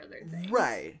influenced by other things.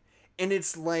 Right. And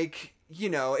it's like, you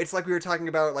know, it's like we were talking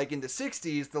about, like, in the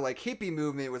 60s, the, like, hippie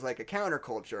movement was, like, a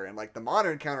counterculture, and, like, the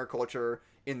modern counterculture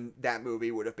in that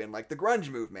movie would have been, like, the grunge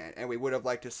movement, and we would have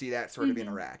liked to see that sort of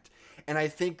interact. And I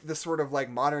think the sort of, like,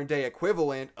 modern-day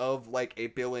equivalent of, like, a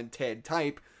Bill and Ted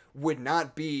type would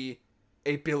not be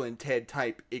a Bill and Ted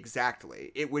type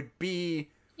exactly. It would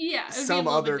be some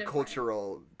other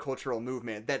cultural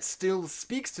movement that still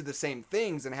speaks to the same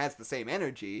things and has the same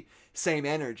energy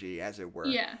as it were.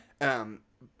 Yeah.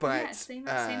 But same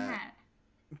hat.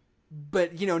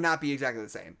 But you know, not be exactly the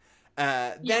same.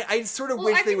 That I sort of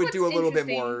wish they would do a little bit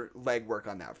more legwork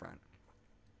on that front.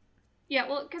 Yeah,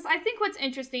 well, because I think what's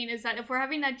interesting is that if we're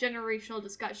having that generational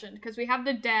discussion, because we have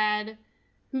the dad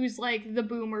who's like the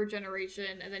boomer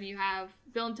generation, and then you have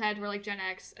Bill and Ted who are like Gen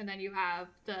X, and then you have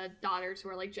the daughters who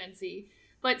are like Gen Z.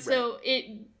 But so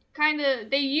it kind of,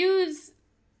 they use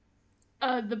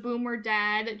the boomer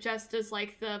dad just as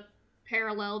like the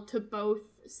parallel to both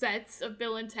sets of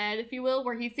Bill and Ted, if you will,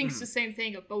 where he thinks the same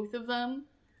thing of both of them.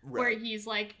 Right. Where he's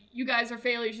like, you guys are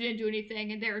failures, you didn't do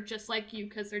anything, and they're just like you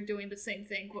because they're doing the same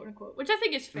thing, quote unquote, which I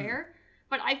think is fair.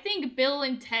 But I think Bill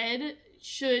and Ted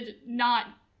should not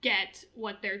get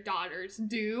what their daughters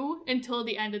do until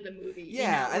the end of the movie.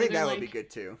 Yeah, I think that would be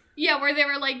good too. Yeah, where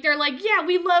they're like, yeah,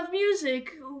 we love music.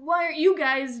 Why aren't you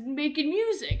guys making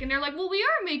music? And they're like, well, we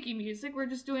are making music. We're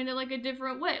just doing it like a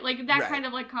different way. Like that kind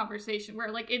of like conversation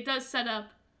where like it does set up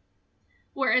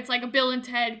where it's like a Bill and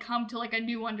Ted come to like a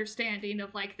new understanding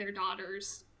of like their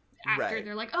daughters after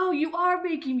they're like, oh, you are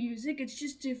making music. It's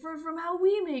just different from how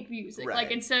we make music. Like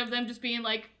instead of them just being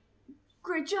like,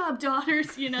 great job,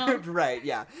 daughters, you know? Right,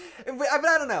 yeah. But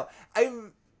I don't know.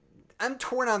 I'm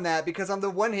torn on that because on the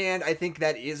one hand, I think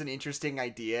that is an interesting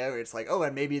idea. It's like, oh,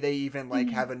 and maybe they even like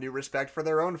have a new respect for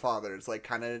their own fathers, like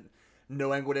kind of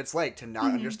knowing what it's like to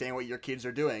not understand what your kids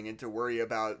are doing and to worry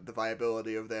about the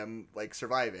viability of them like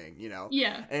surviving, you know?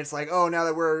 Yeah. And it's like, oh, now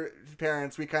that we're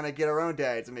parents, we kind of get our own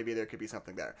dads, and maybe there could be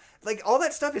something there. Like all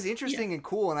that stuff is interesting and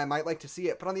cool, and I might like to see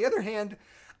it. But on the other hand,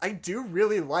 I do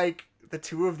really like the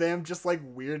two of them just like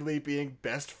weirdly being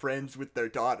best friends with their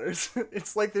daughters.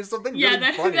 It's like there's something really funny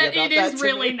about that. It is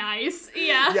really nice.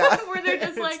 Yeah. Where they're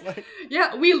just like,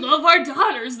 yeah, we love our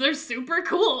daughters. They're super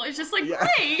cool. It's just like,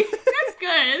 great. That's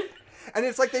good. And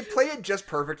it's like they play it just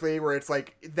perfectly where it's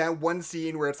like that one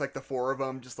scene where it's like the 4 of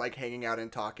them just like hanging out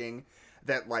and talking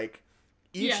that like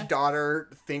each daughter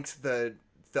thinks the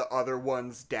other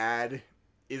one's dad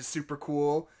is super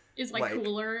cool. Is like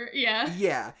cooler, yeah.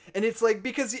 Yeah, and it's like,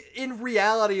 because in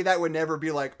reality that would never be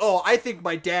like, oh, I think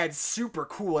my dad's super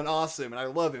cool and awesome and I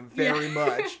love him very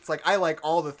much. It's like, I like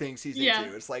all the things he's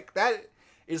into. It's like, that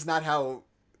is not how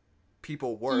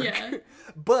people work. Yeah.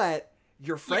 But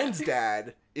your friend's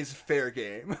dad is fair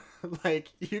game. Like,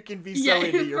 you can be so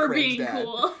into your friend's dad.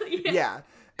 Cool. Yeah.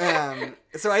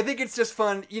 So I think it's just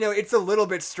fun. You know, it's a little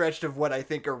bit stretched of what I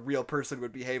think a real person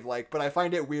would behave like, but I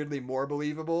find it weirdly more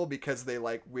believable because they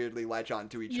like weirdly latch on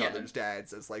to each other's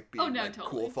dads as like being totally.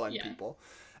 Cool, fun people.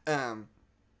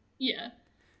 Yeah.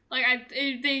 Like,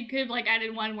 they could, like, add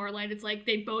in one more line. It's like,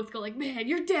 they both go, like, man,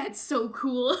 your dad's so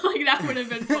cool. Like, that would have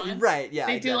been fun. Right, yeah,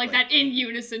 They exactly. do, like, that in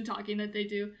unison talking that they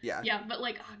do. Yeah. Yeah, but,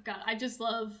 like, oh, God, I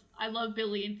love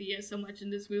Billy and Thea so much in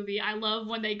this movie. I love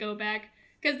when they go back.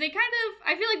 Because they kind of,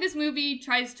 I feel like this movie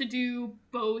tries to do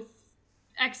both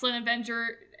excellent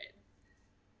adventure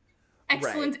and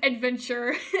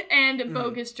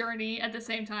bogus journey at the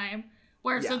same time.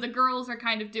 Where so the girls are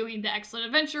kind of doing the excellent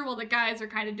adventure while the guys are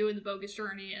kind of doing the bogus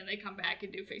journey, and they come back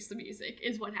and do Face the Music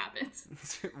is what happens.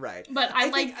 Right. But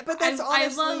but that's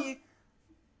honestly. I love...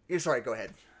 You're sorry. Go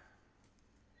ahead.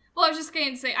 Well, I was just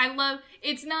going to say, I love,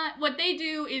 it's not, what they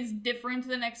do is different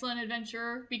than Excellent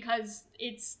Adventure because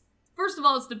it's, first of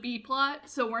all, it's the B plot,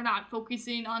 so we're not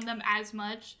focusing on them as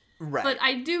much. Right. But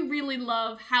I do really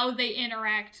love how they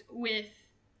interact with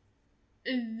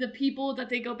the people that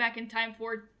they go back in time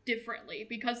for differently,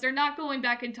 because they're not going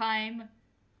back in time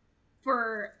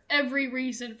for every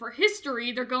reason for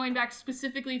history, they're going back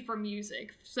specifically for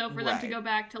music. So for them to go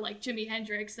back to, like, Jimi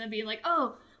Hendrix and being like,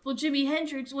 oh, well, Jimi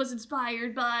Hendrix was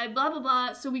inspired by blah, blah,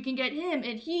 blah, so we can get him,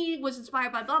 and he was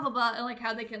inspired by blah, blah, blah, and, like,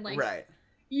 how they can, like,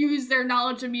 use their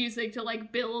knowledge of music to,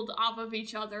 like, build off of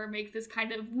each other, make this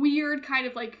kind of weird, kind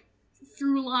of, like,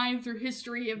 through line through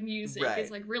history of music is,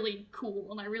 like, really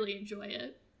cool, and I really enjoy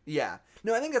it. Yeah.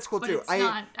 No, I think that's cool, but too. It's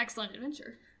not Excellent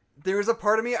Adventure. There was a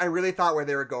part of me, I really thought where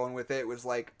they were going with it was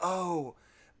like, oh,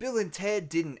 Bill and Ted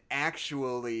didn't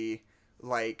actually,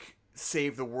 like,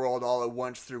 save the world all at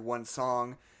once through one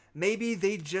song. Maybe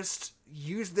they just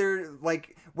used their,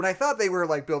 like, what I thought they were,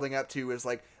 like, building up to is,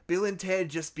 like, Bill and Ted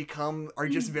just are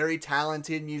just very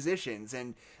talented musicians,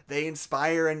 and they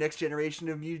inspire a next generation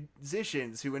of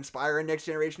musicians who inspire a next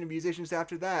generation of musicians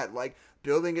after that, like,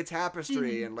 building a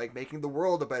tapestry and, like, making the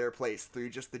world a better place through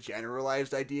just the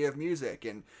generalized idea of music,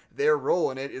 and their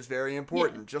role in it is very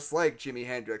important, just like Jimi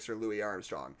Hendrix or Louis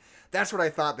Armstrong. That's what I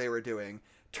thought they were doing.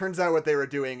 Turns out what they were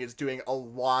doing is doing a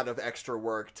lot of extra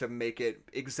work to make it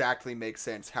exactly make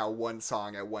sense how one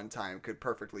song at one time could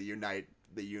perfectly unite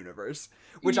the universe,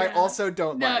 which I also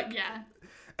don't like.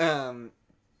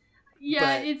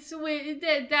 It's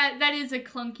that is a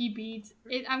clunky beat.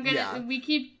 We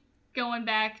keep going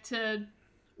back to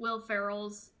Will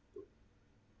Ferrell's.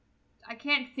 I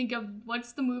can't think of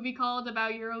what's the movie called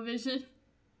about Eurovision.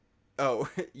 Oh,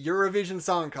 Eurovision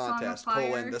Song Contest: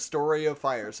 the story of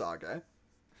Fire Saga.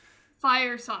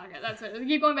 Fire Saga, that's it. We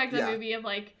keep going back to that movie of,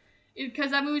 like, because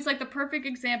that movie's, like, the perfect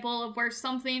example of where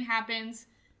something happens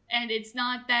and it's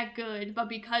not that good, but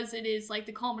because it is, like,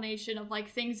 the culmination of, like,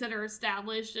 things that are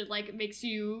established, it, like, makes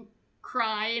you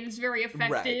cry, and it's very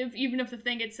effective, even if the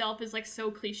thing itself is, like,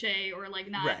 so cliche or, like,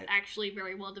 not actually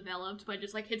very well developed, but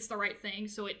just, like, hits the right thing,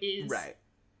 so it is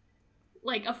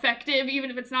like, effective,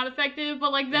 even if it's not effective,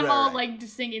 but, like, them all, like,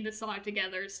 just singing the song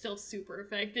together is still super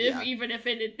effective, even if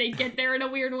they get there in a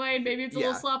weird way, and maybe it's a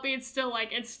little sloppy, it's still,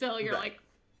 you're like,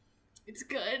 it's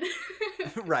good.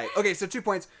 Right. Okay, so 2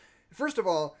 points. First of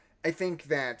all, I think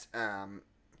that,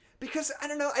 because, I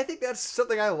don't know, I think that's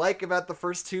something I like about the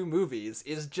first two movies,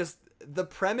 is just, the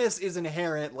premise is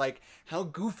inherent, like, how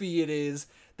goofy it is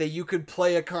that you could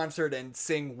play a concert and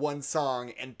sing one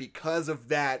song, and because of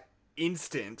that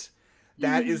instant,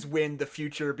 that is when the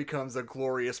future becomes a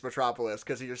glorious metropolis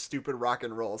because of your stupid rock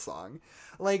and roll song.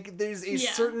 Like, there's a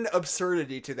certain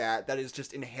absurdity to that is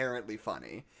just inherently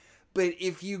funny. But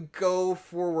if you go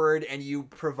forward and you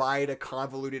provide a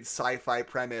convoluted sci-fi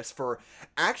premise for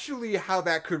actually how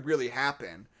that could really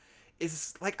happen,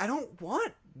 it's like, I don't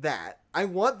want that. I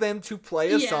want them to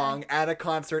play a song at a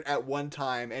concert at one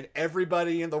time and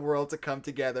everybody in the world to come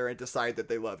together and decide that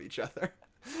they love each other.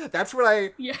 That's what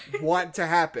I want to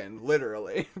happen,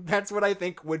 literally. That's what I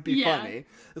think would be funny.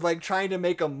 Like, trying to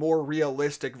make a more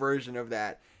realistic version of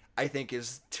that, I think,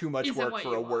 is too much work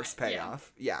for a worse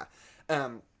payoff.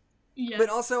 But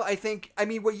also, I think, I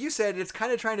mean, what you said, it's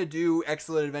kind of trying to do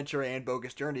Excellent Adventure and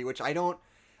Bogus Journey, which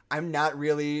I'm not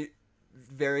really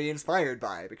very inspired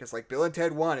by, because, like, Bill and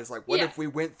Ted 1 is like, what if we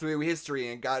went through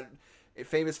history and got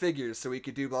famous figures so we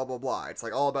could do blah blah blah. It's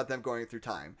like all about them going through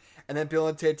time. And then Bill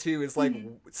and Ted 2 is like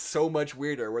so much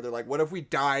weirder, where they're like, what if we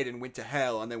died and went to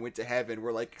hell and then went to heaven?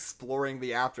 We're like exploring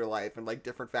the afterlife and like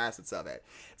different facets of it.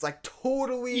 It's like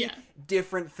totally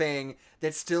different thing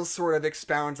that still sort of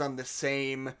expounds on the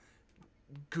same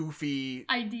goofy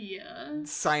idea,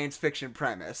 science fiction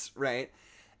premise, right?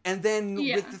 And then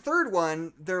with the third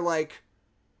one, they're like,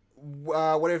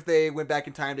 what if they went back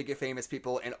in time to get famous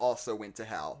people and also went to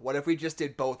hell? What if we just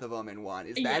did both of them in one?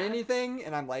 Is that anything?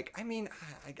 And I'm like, I mean,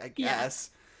 I guess.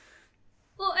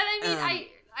 Well, and I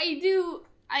mean,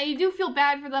 I do feel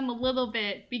bad for them a little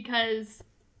bit, because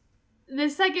the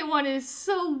second one is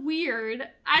so weird.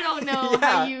 I don't know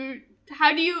Yeah.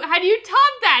 how do you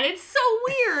top that? It's so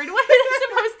weird. What are they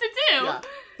supposed to do? Yeah.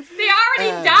 They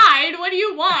already died. What do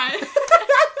you want?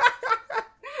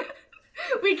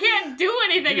 We can't do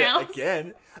anything else.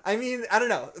 Again. I mean, I don't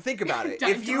know. Think about it.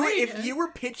 If you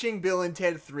were pitching Bill and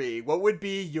Ted 3, what would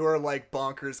be your like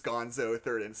bonkers gonzo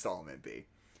third installment be?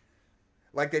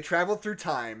 Like they traveled through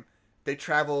time, they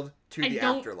traveled to the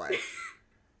afterlife.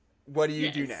 What do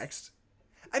you do next?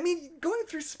 I mean, going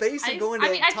through space and going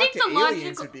to talk to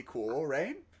aliens would be cool,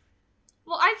 right?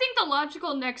 Well, I think the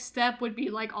logical next step would be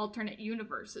like alternate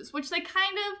universes, which they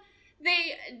kind of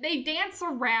they dance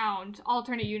around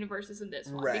alternate universes in this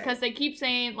one because they keep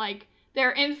saying like there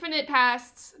are infinite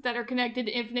pasts that are connected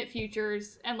to infinite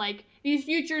futures, and like these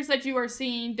futures that you are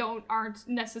seeing aren't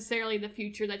necessarily the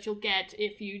future that you'll get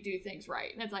if you do things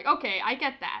right. And it's like, okay, I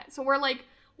get that. So we're like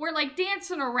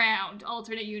dancing around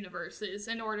alternate universes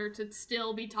in order to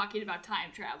still be talking about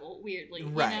time travel, weirdly, you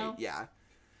know? Yeah.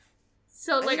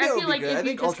 So like I feel like if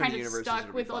you just kind of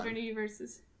stuck with alternate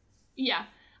universes. Yeah.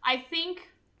 I think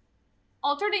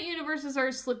alternate universes are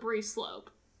a slippery slope.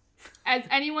 As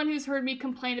anyone who's heard me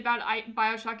complain about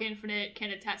BioShock Infinite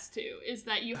can attest to, is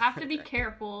that you have to be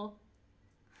careful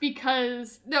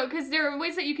because there are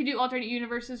ways that you can do alternate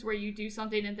universes where you do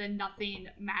something and then nothing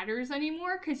matters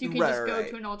anymore, because you can just go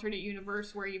to an alternate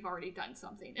universe where you've already done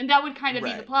something. And that would kind of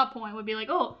be the plot point, would be like,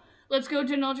 oh, let's go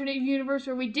to an alternate universe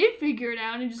where we did figure it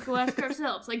out and just go ask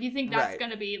ourselves. Like, you think that's going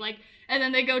to be, like, and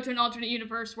then they go to an alternate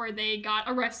universe where they got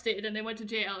arrested and they went to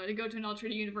jail, or they go to an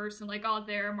alternate universe and, like, oh,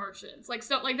 they're Martians. Like,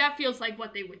 so, like, that feels like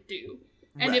what they would do.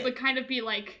 And it would kind of be,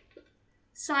 like,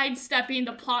 sidestepping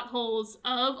the plot holes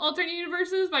of alternate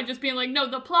universes by just being like, no,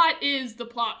 the plot is the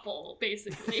plot hole,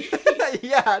 basically.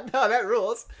 Yeah, no, that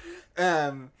rules.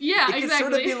 Yeah, it could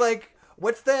sort of be like,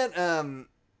 what's that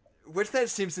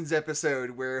Simpsons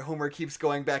episode where Homer keeps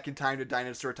going back in time to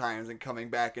dinosaur times and coming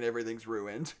back and everything's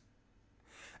ruined?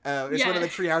 It's one of the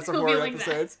Treehouse of Horror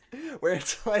episodes where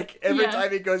it's like every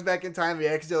time he goes back in time he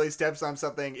accidentally steps on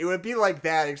something. It would be like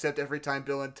that, except every time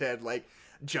Bill and Ted like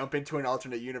jump into an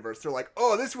alternate universe, they're like,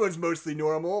 oh, this one's mostly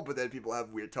normal, but then people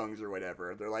have weird tongues or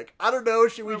whatever. They're like, I don't know,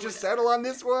 should we just settle on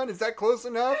this one? Is that close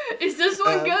enough? Is this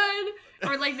one good?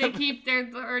 Or like they keep there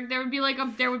would be like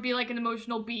an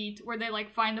emotional beat where they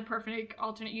like find the perfect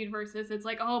alternate universes. It's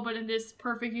like, oh, but in this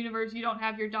perfect universe you don't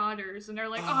have your daughters, and they're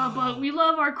like, oh, but we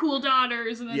love our cool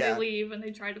daughters, and then they leave and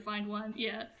they try to find one.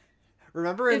 Yeah.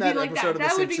 Remember in that episode of The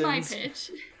Simpsons? That would be my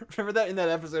pitch. Remember that in that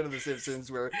episode of The Simpsons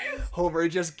where Homer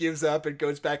just gives up and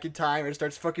goes back in time and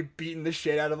starts fucking beating the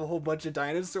shit out of a whole bunch of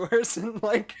dinosaurs and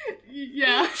like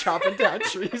chopping down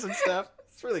trees and stuff?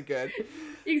 It's really good.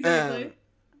 Exactly.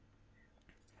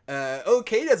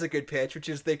 Kate has a good pitch, which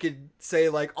is they could say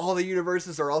like all the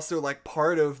universes are also like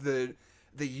part of the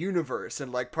universe,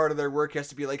 and like part of their work has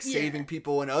to be like saving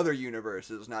people in other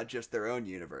universes, not just their own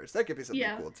universe. That could be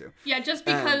something cool too. Yeah, just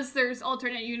because there's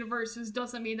alternate universes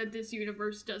doesn't mean that this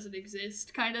universe doesn't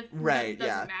exist, kind of. Right, it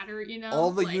doesn't matter, you know? All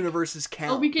the universes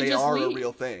count. They are a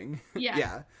real thing.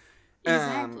 Yeah.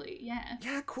 Exactly,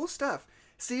 Yeah, cool stuff.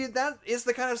 See, that is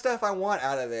the kind of stuff I want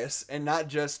out of this, and not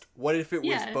just what if it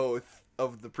was both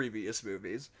of the previous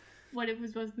movies. What if it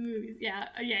was both the movies? Yeah.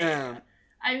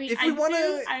 I mean,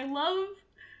 I love...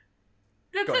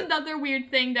 That's another weird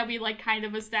thing that we, like, kind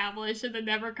of establish and then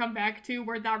never come back to,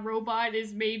 where that robot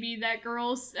is maybe that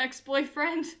girl's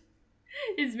ex-boyfriend.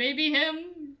 Is maybe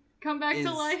him come back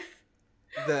to life.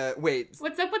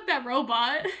 What's up with that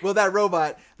robot? Well, that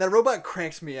robot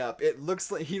cranks me up. He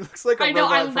looks like a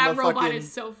robot from that robot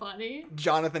is so funny.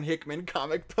 Jonathan Hickman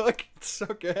comic book. It's so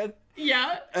good.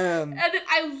 Yeah. And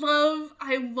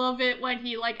I love it when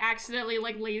he like accidentally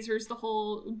like lasers the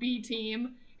whole B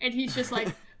team, and he's just like,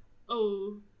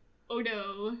 oh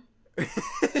no.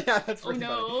 Yeah, that's pretty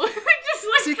no. funny. Just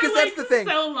like, see, because that's the thing.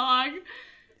 So long.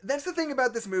 That's the thing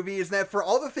about this movie, is that for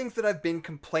all the things that I've been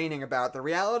complaining about, the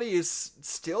reality is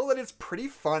still that it's pretty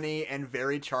funny and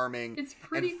very charming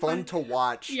and fun to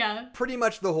watch pretty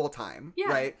much the whole time,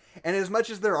 right? And as much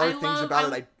as there are things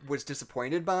about it I was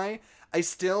disappointed by, I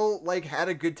still like had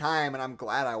a good time, and I'm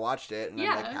glad I watched it, and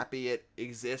I'm like happy it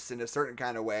exists in a certain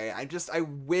kind of way. I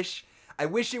wish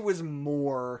it was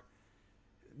more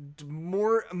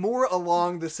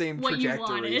along the same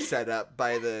trajectory set up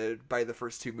by the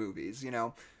first two movies, you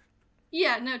know?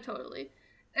 Yeah, no, totally.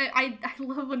 I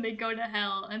love when they go to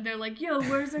hell and they're like, yo,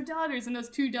 where's their daughters? And those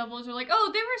two devils are like,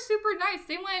 oh, they were super nice.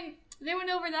 They went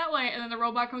over that way. And then the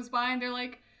robot comes by and they're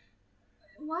like,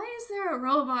 why is there a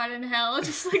robot in hell?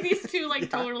 Just like these two like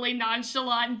totally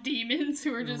nonchalant demons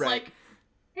who are just like,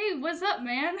 hey, what's up,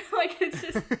 man? Like, it's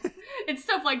just, it's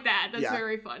stuff like that that's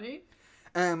very funny.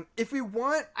 If we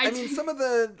want, I mean,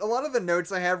 a lot of the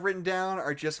notes I have written down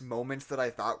are just moments that I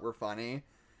thought were funny.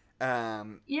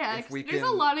 Yeah, if we there's can,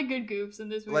 a lot of good goofs in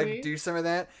this movie. like, do some of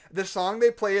that. The song they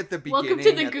play at the beginning. Welcome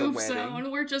to the at goof the zone.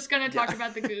 We're just gonna talk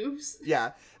about the goofs.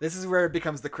 Yeah, this is where it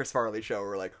becomes the Chris Farley show.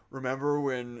 We're like, remember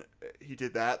when he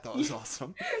did that? That was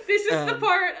awesome. This is the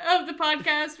part of the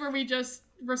podcast where we just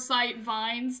recite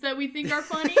vines that we think are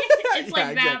funny. It's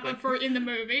like that, but for in the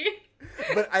movie.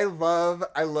 But I love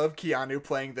Keanu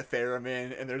playing the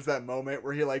theremin, and there's that moment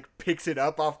where he like picks it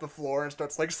up off the floor and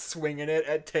starts like swinging it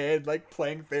at Ted, like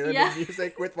playing theremin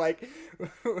music with like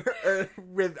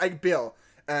with like Bill.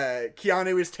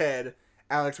 Keanu is Ted,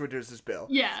 Alex Winters is Bill.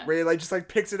 Yeah. Where he like just like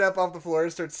picks it up off the floor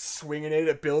and starts swinging it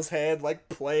at Bill's head, like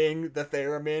playing the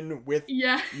theremin with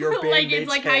your bandmate's like it's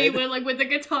like head. how you would like with the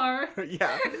guitar.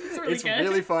 Yeah, it's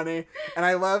really funny, and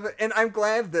I'm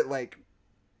glad that like.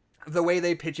 The way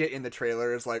they pitch it in the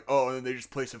trailer is like, oh, and then they just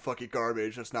play some fucking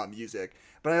garbage. That's not music.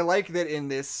 But I like that in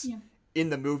this, in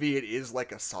the movie, it is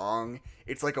like a song.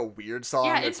 It's like a weird song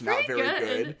that's not very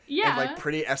good. Yeah. And like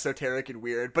pretty esoteric and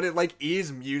weird. But it like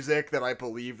is music that I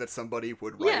believe that somebody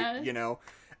would write, you know?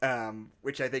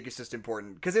 Which I think is just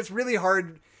important. Because it's really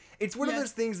hard. It's one of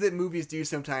those things that movies do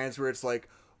sometimes where it's like,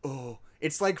 oh,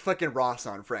 it's like fucking Ross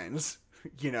on Friends,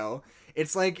 you know?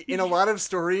 It's like, in a lot of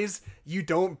stories, you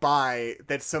don't buy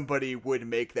that somebody would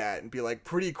make that and be like,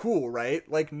 pretty cool, right?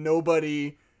 Like,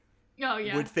 nobody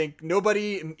would think,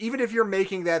 even if you're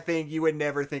making that thing, you would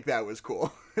never think that was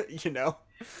cool, you know?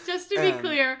 Just to be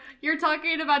clear, you're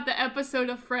talking about the episode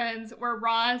of Friends where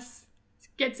Ross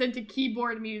gets into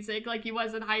keyboard music like he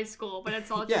was in high school, but it's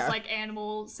all just like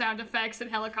animal sound effects and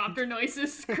helicopter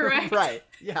noises, correct? Right,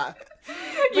 yeah.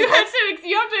 You have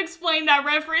to explain that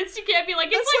reference. You can't be like,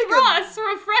 it's like Ross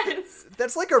from Friends.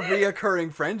 That's like a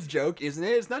reoccurring Friends joke, isn't it?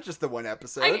 It's not just the one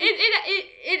episode.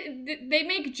 They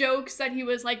make jokes that he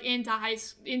was like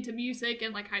into music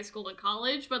in like high school and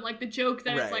college, but like the joke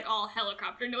that it's like all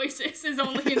helicopter noises is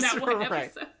only in that one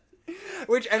episode.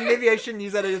 Which, and maybe I shouldn't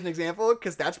use that as an example,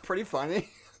 because that's pretty funny.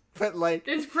 But, like...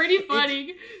 It's pretty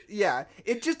funny.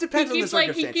 It just depends on the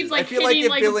circumstances. He keeps, like, I feel hitting,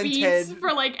 like if Bill and beats Ted...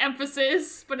 for, like,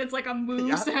 emphasis, but it's, like, a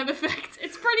move sound effect.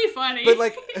 It's pretty funny. But,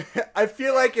 like, I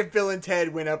feel like if Bill and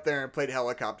Ted went up there and played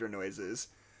helicopter noises,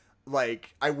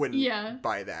 like, I wouldn't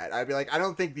buy that. I'd be like, I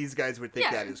don't think these guys would think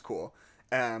that is cool.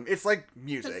 It's like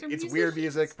music. It's weird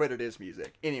music, but it is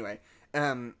music. Anyway.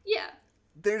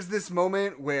 There's this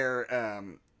moment where...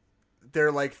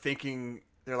 they're like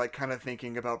kind of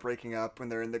thinking about breaking up when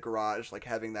they're in the garage, like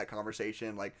having that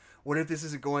conversation, like, what if this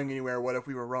isn't going anywhere? What if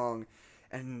we were wrong?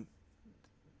 And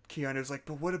Keanu's like,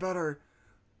 but what about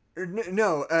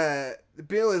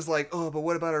Bill is like, oh, but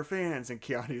what about our fans? And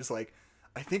Keanu's like,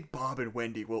 I think Bob and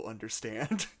Wendy will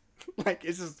understand. Like,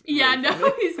 it's just really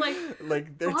funny. He's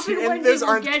like they're Bob two, and and those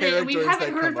aren't get characters it. We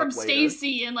haven't heard from Stacy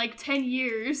Stacy in like 10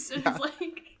 years. It's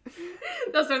like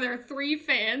those are their 3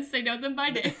 fans. They know them by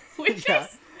name, which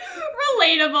is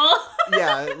relatable.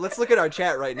 Let's look at our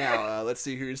chat right now. Let's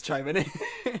see who's chiming in.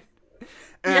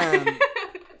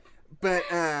 But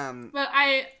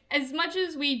as much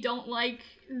as we don't like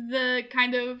the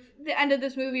end of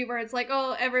this movie where it's like,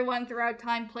 oh, everyone throughout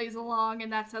time plays along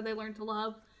and that's how they learn to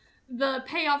love, the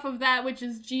payoff of that, which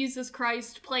is Jesus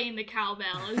Christ playing the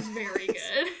cowbell, is very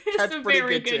good. That's a pretty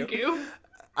very good goof.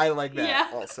 I like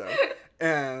that also.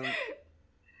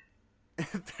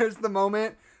 There's the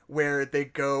moment where they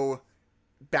go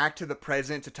back to the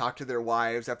present to talk to their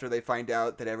wives after they find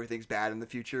out that everything's bad in the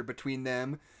future between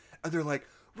them. And they're like,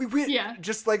 we went,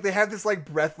 just like they have this like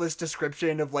breathless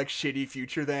description of like shitty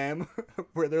future them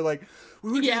where they're like,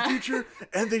 we went to the future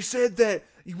and they said that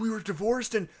we were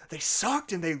divorced and they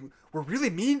sucked and they were really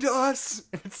mean to us.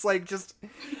 It's like just,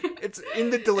 it's in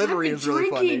the delivery is really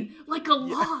funny. Like a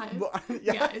lot.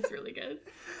 It's really good.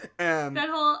 That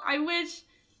whole, I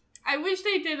wish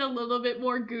they did a little bit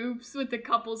more goofs with the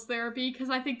couples therapy, because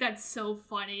I think that's so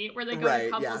funny, where they go to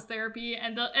couples therapy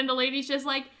and the lady's just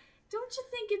like, don't you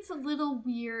think it's a little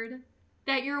weird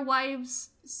that your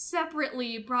wives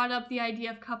separately brought up the idea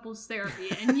of couples therapy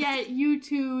and yet you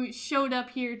two showed up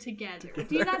here together?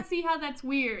 Do you not see how that's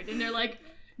weird? And they're like,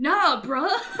 nah, bruh.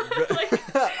 Like,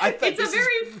 it's a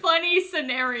very funny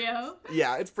scenario.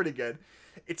 Yeah, it's pretty good.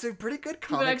 It's a pretty good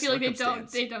comic. But I feel like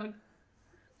they don't.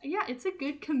 Yeah, it's a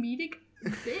good comedic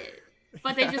bit.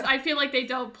 But I feel like they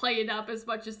don't play it up as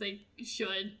much as they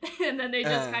should. And then they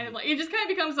just kind of like, it just kind of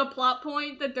becomes a plot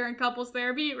point that they're in couples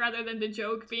therapy rather than the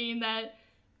joke being that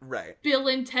Bill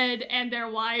and Ted and their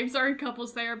wives are in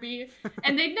couples therapy.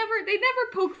 And they never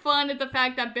poke fun at the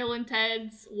fact that Bill and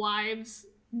Ted's wives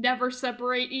never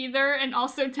separate either, and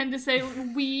also tend to say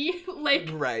we, like,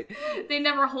 Right. they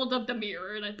never hold up the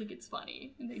mirror, and I think it's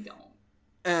funny, and they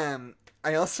don't.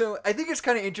 I think it's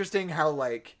kind of interesting how,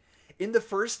 like, in the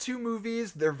first two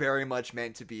movies, they're very much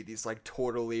meant to be these, like,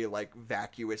 totally, like,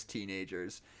 vacuous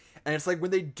teenagers. And it's like,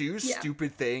 when they do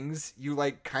stupid things, you,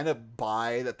 like, kind of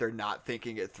buy that they're not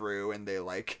thinking it through, and they,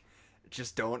 like,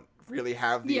 just don't really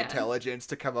have the intelligence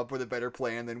to come up with a better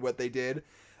plan than what they did.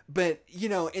 But, you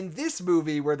know, in this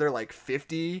movie where they're, like,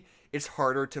 50, it's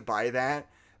harder to buy that.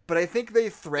 But I think they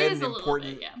thread an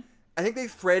important... I think they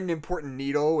thread an important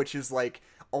needle, which is, like,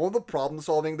 all the problem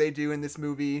solving they do in this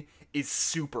movie is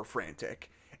super frantic.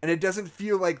 And it doesn't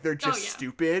feel like they're just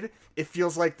stupid. It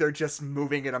feels like they're just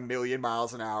moving at 1,000,000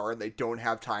 miles an hour and they don't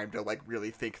have time to, like,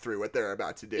 really think through what they're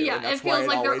about to do. Yeah, and that's it feels why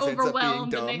like it they're always ends up being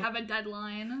overwhelmed dumb. and they have a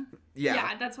deadline.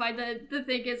 Yeah, that's why the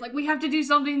thing is, like, we have to do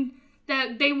something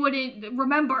that they wouldn't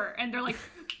remember. And they're like,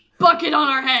 bucket on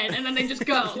our head. And then they just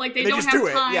go. Like, they don't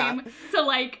have time to,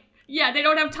 like... Yeah, they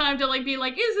don't have time to, like, be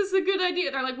like, is this a good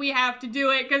idea? They're like, we have to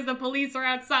do it because the police are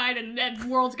outside and the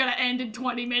world's gonna end in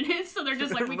 20 minutes. So they're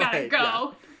just like, we gotta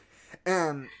go.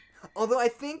 Yeah. Although I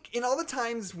think in all the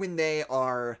times when they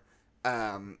are,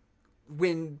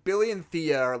 when Billy and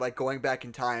Thea are, like, going back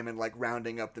in time and, like,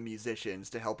 rounding up the musicians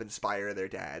to help inspire their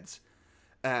dads,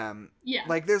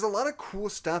 like, there's a lot of cool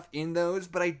stuff in those,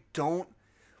 but I don't...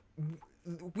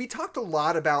 We talked a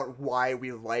lot about why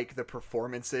we like the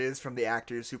performances from the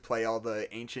actors who play all the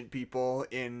ancient people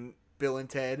in Bill and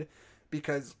Ted,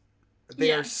 because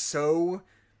they are so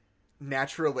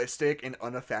naturalistic and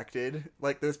unaffected.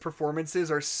 Like, those performances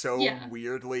are so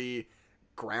weirdly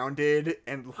grounded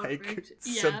and, like,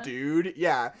 subdued.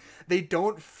 Yeah. They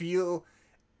don't feel...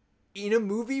 In a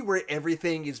movie where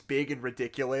everything is big and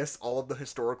ridiculous, all of the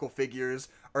historical figures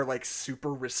are, like,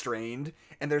 super restrained,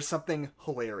 and there's something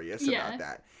hilarious about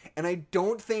that. And I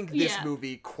don't think this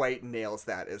movie quite nails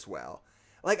that as well.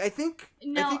 Like, I think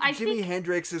Jimi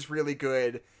Hendrix is really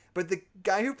good, but the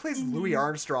guy who plays Louis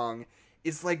Armstrong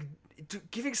is, like,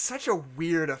 giving such a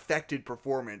weird, affected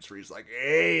performance where he's like,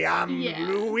 hey, I'm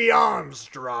Louis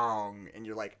Armstrong. And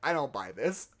you're like, I don't buy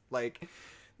this. Like...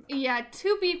 Yeah,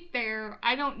 to be fair,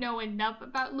 I don't know enough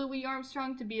about Louis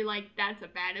Armstrong to be like, that's a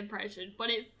bad impression, but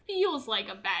it feels like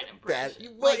a bad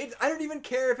impression. I don't even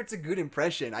care if it's a good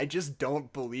impression. I just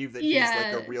don't believe that he's,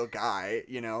 like, a real guy,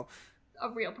 you know? A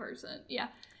real person, yeah.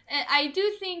 And I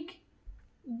do think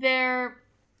they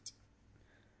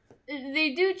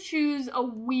do choose a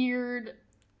weird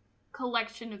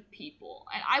collection of people.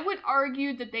 And I would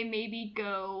argue that they maybe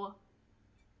go...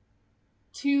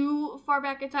 too far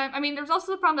back in time. I mean, there's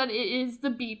also the problem that it is the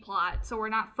B plot, so we're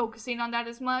not focusing on that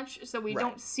as much, so we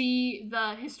don't see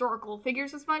the historical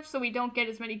figures as much, so we don't get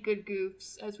as many good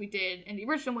goofs as we did in the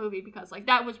original movie, because, like,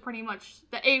 that was pretty much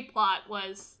the A plot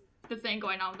was the thing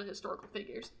going on with the historical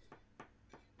figures.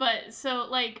 But, so,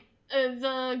 like,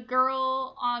 the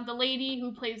girl, the lady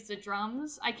who plays the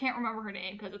drums, I can't remember her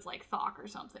name because it's, like, Thok or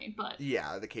something, but...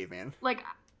 Yeah, the caveman. Like,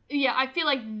 yeah, I feel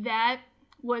like that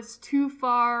was too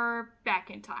far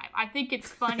back in time. I think it's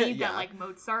funny that, like,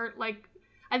 Mozart, like,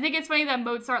 I think it's funny that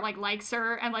Mozart, like, likes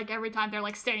her, and, like, every time they're,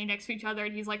 like, standing next to each other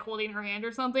and he's, like, holding her hand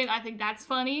or something, I think that's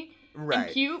funny and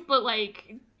cute, but,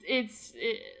 like,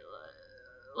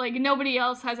 like, nobody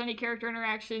else has any character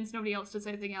interactions, nobody else does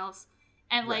anything else,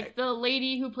 and, like, the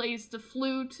lady who plays the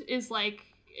flute is, like,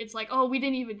 it's like, oh, we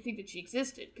didn't even think that she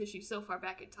existed, because she's so far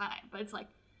back in time, but it's like,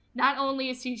 not only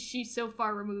is she so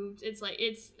far removed, it's like,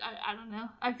 I don't know.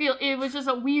 I feel it was just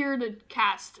a weird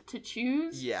cast to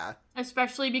choose. Yeah.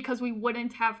 Especially because we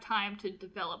wouldn't have time to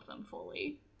develop them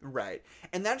fully. Right.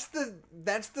 And that's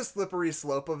the slippery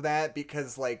slope of that,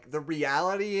 because, like, the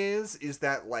reality is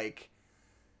that, like,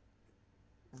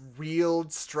 real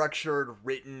structured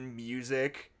written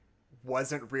music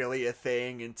wasn't really a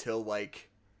thing until, like...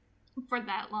 For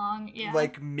that long, yeah.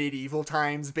 Like, medieval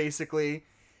times, basically.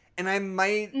 And I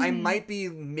might be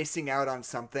missing out on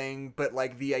something, but,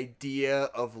 like, the idea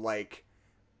of, like,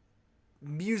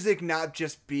 music not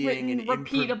just being an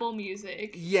repeatable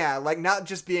music. Yeah, like, not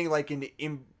just being, like, an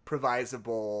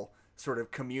improvisable sort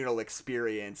of communal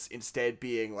experience, instead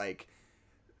being, like,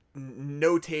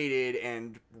 notated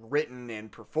and written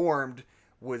and performed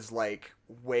was, like,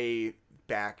 way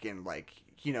back in, like,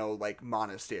 you know, like,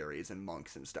 monasteries and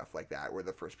monks and stuff like that were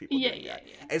the first people doing that.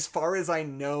 Yeah. As far as I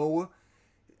know...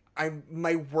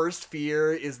 my worst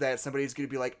fear is that somebody's going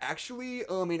to be like, actually,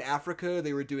 in Africa,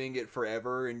 they were doing it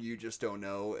forever, and you just don't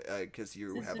know, because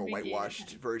you have a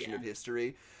whitewashed version of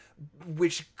history,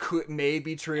 which may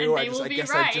be true. I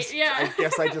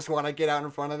guess I just want to get out in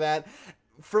front of that.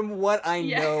 From what I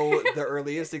know, the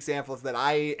earliest examples that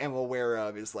I am aware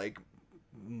of is, like,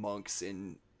 monks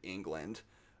in England,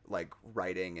 like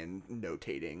writing and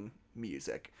notating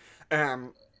music.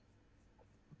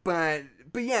 But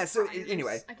yeah, so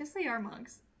anyway. I guess they are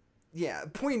monks. Yeah,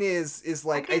 point is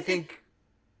like, I think...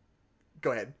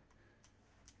 Go ahead.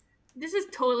 This is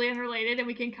totally unrelated, and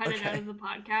we can cut it out of the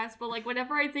podcast, but, like,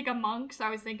 whenever I think of monks, I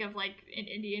always think of, like, in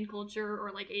Indian culture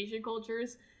or, like, Asian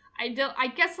cultures. I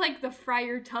guess, like, the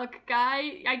Friar Tuck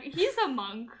guy, he's a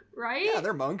monk, right? Yeah,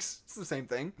 they're monks. It's the same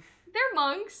thing. They're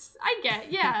monks. I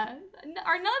get, yeah.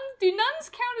 Do nuns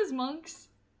count as monks?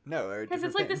 No, because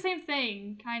it's like the same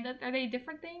thing, kind of. Are they a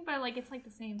different thing? But like it's like the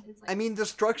same. It's like, I mean, the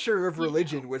structure of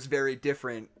religion was very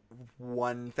different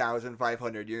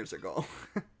 1,500 years ago.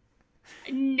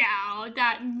 No,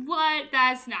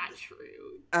 that's not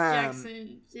true.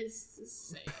 Jackson is the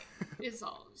same. It's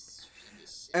all the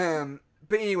same.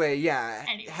 But anyway, yeah.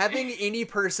 Anyway. Having any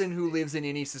person who lives in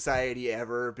any society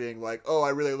ever being like, "Oh, I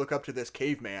really look up to this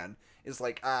caveman," is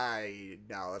like,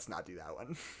 no, let's not do that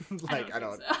one. Like, I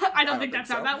don't think that's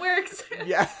how that works.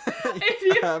 Yeah.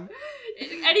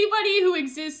 Anybody who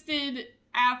existed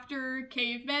after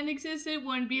cavemen existed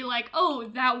wouldn't be like, oh,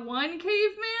 that one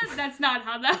caveman? That's not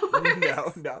how that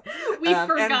works. No. We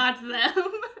forgot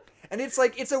them. And it's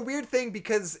like, it's a weird thing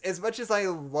because as much as I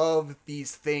love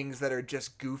these things that are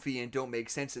just goofy and don't make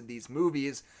sense in these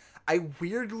movies, I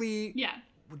weirdly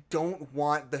don't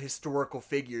want the historical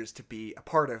figures to be a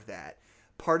part of that.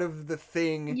 Part of the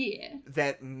thing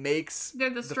that makes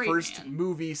the first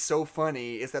movie so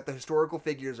funny is that the historical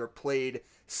figures are played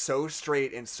so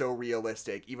straight and so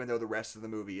realistic, even though the rest of the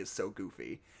movie is so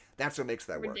goofy. That's what makes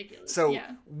that work. So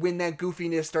when that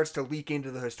goofiness starts to leak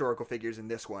into the historical figures in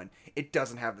this one, it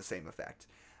doesn't have the same effect.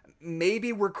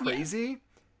 Maybe we're crazy,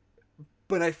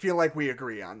 but I feel like we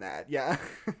agree on that. Yeah.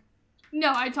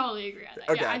 No, I totally agree on that.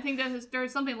 Okay. Yeah, I think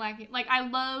there's something lacking. Like, I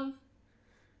love...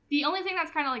 The only thing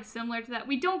that's kind of, like, similar to that,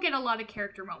 we don't get a lot of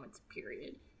character moments,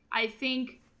 period. I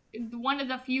think one of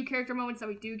the few character moments that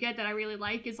we do get that I really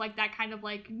like is, like, that kind of,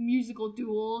 like, musical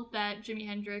duel that Jimi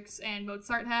Hendrix and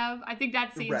Mozart have. I think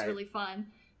that scene's really fun.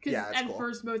 Because at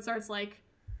first Mozart's like,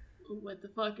 what the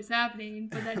fuck is happening?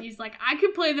 But then he's like, I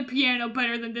could play the piano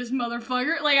better than this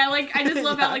motherfucker. I just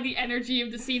love how, like, the energy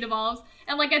of the scene evolves.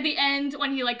 And, like, at the end,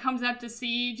 when he, like, comes up to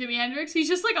see Jimi Hendrix, he's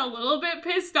just, like, a little bit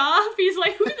pissed off. He's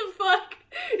like, who the fuck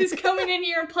is coming in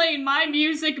here and playing my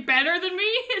music better than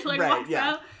me? Like, walks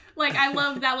out. Like, I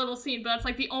love that little scene, but that's,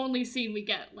 like, the only scene we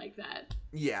get like that.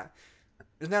 Yeah.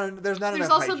 There's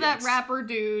also that rapper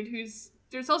dude who's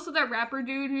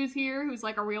here, who's,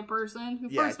 like, a real person, who,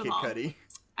 first of all, Kid Cudi.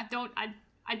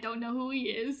 I don't know who he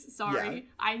is. Sorry. Yeah.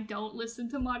 I don't listen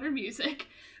to modern music.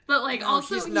 But, like,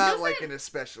 also... He's not, like, an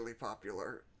especially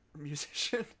popular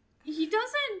musician. He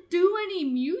doesn't do any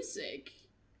music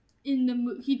in the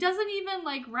movie. He doesn't even,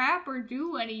 like, rap or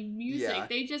do any music. Yeah.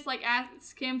 They just, like,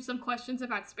 ask him some questions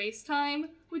about space-time,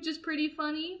 which is pretty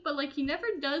funny. But, like, he never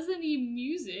does any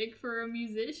music for a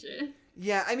musician.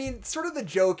 Yeah, I mean, sort of the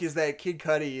joke is that Kid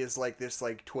Cudi is, like, this,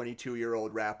 like,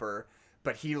 22-year-old rapper,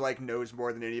 but he, like, knows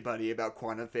more than anybody about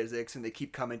quantum physics, and they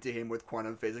keep coming to him with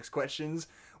quantum physics questions,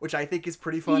 which I think is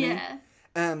pretty funny. Yeah.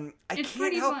 I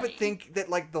can't help but think that,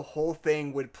 like, the whole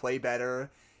thing would play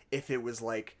better if it was,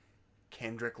 like,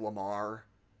 Kendrick Lamar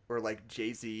or, like,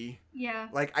 Jay-Z. Yeah.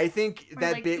 Like, I think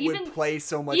that like, bit would play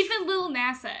so much... Even Lil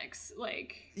Nas X,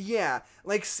 like... Yeah.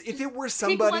 Like, if it were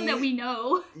somebody... Pick one that we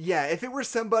know. Yeah, if it were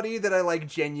somebody that I, like,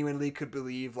 genuinely could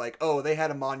believe, like, oh, they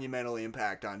had a monumental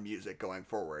impact on music going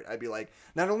forward, I'd be like,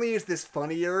 not only is this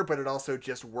funnier, but it also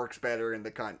just works better in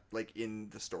the in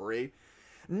the story.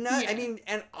 I mean,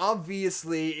 and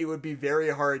obviously it would be very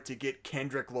hard to get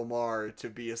Kendrick Lamar to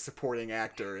be a supporting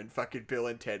actor in fucking Bill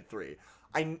and Ted 3.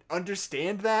 I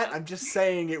understand that. I'm just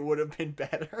saying it would have been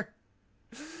better.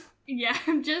 Yeah,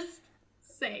 I'm just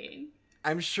saying.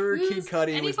 I'm sure Kid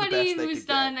Cudi was the best they could get. Anybody who's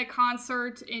done a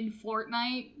concert in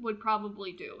Fortnite would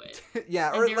probably do it.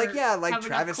 Yeah, or like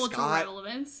Travis Scott.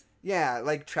 Relevance. Yeah,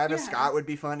 like Travis Scott would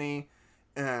be funny.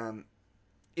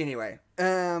 Anyway,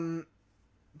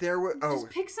 there were just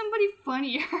pick somebody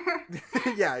funnier.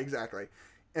 Yeah, exactly.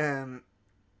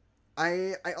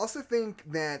 I also think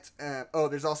that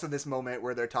there's also this moment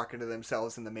where they're talking to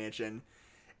themselves in the mansion,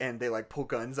 and they like pull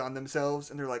guns on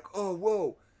themselves, and they're like, "Oh,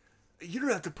 whoa, you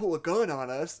don't have to pull a gun on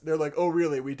us." They're like, "Oh,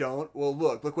 really? We don't? Well,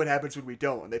 look what happens when we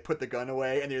don't." And they put the gun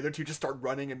away, and the other two just start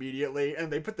running immediately,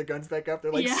 and they put the guns back up.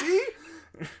 They're like, "See?"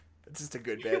 It's just a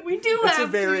good bit. We do it's have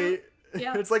a very. To.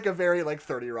 Yeah. It's like a very like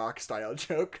 30 Rock style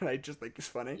joke, and I just think it's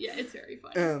funny. Yeah, it's very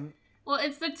funny. Well,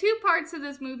 it's the two parts of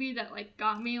this movie that like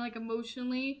got me like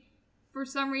emotionally for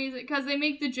some reason, because they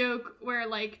make the joke where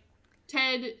like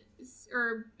Ted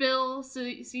or Bill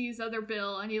sees other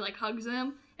Bill and he like hugs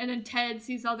him, and then Ted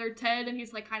sees other Ted and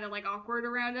he's like kind of like awkward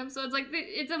around him. So it's like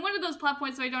it's one of those plot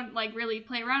points that I don't like really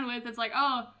play around with. It's like,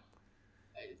 oh,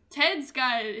 Ted's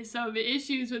got some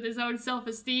issues with his own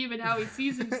self-esteem and how he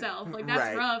sees himself. Like, that's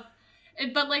right. rough.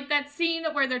 But like that scene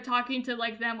where they're talking to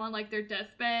like them on like their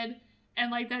deathbed, and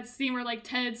like that scene where like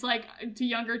Ted's like to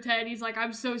younger Ted, he's like,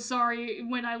 I'm so sorry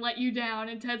when I let you down,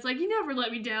 and Ted's like, you never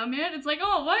let me down, man. It's like,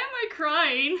 oh, why am I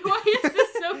crying? Why is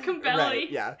this so compelling? Right,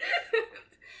 yeah.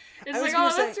 It's like,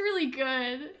 oh, that's really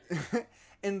good.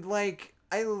 And like,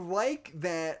 I like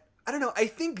that. I don't know, I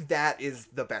think that is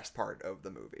the best part of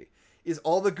the movie, is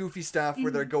all the goofy stuff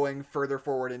where they're going further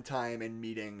forward in time and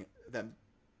meeting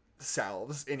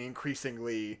themselves in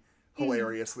increasingly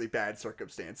hilariously bad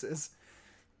circumstances.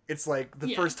 It's like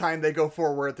the first time they go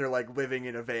forward, they're like living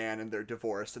in a van and they're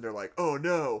divorced and they're like, oh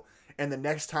no. And the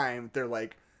next time they're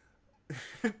like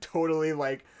totally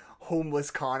like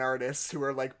homeless con artists who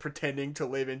are like pretending to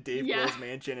live in Dave Grohl's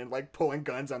mansion and like pulling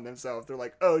guns on themselves. They're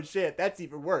like, oh shit, that's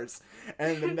even worse.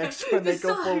 And the next one they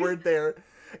go forward, they're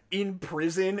in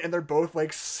prison and they're both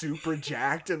like super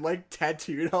jacked and like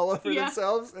tattooed all over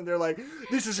themselves, and they're like,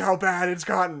 this is how bad it's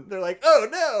gotten. They're like, oh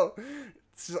no.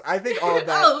 So I think all of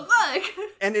that oh fuck.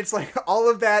 And it's like all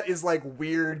of that is like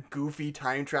weird goofy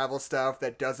time travel stuff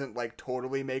that doesn't like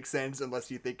totally make sense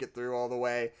unless you think it through all the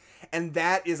way. And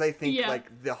that is, I think,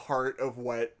 like the heart of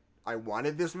what I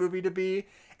wanted this movie to be,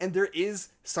 and there is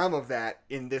some of that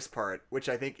in this part, which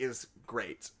I think is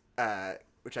great.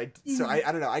 Which I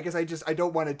don't know, I guess I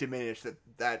don't want to diminish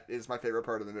that is my favorite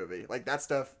part of the movie. Like, that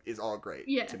stuff is all great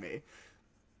to me.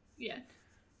 Yeah.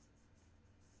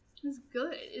 It's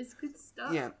good. It's good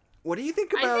stuff. Yeah. What do you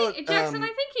think about... Jackson, I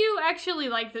think you actually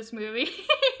like this movie.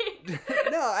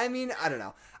 No, I mean, I don't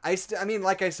know. I mean,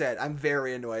 like I said, I'm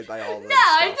very annoyed by all the stuff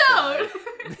I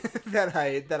don't.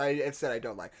 that I have said I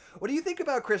don't like. What do you think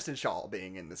about Kristen Schaal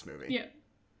being in this movie? Yeah.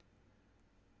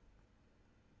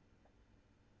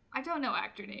 I don't know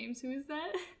actor names. Who is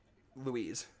that?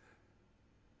 Louise.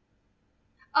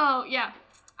 Oh, yeah.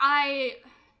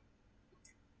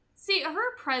 See,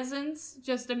 her presence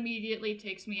just immediately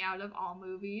takes me out of all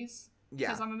movies. Yeah.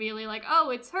 Because I'm immediately like,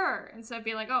 oh, it's her. Instead of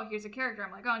being like, oh, here's a character.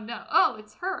 I'm like, oh, no. Oh,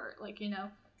 it's her. Like, you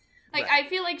know. Like, right. I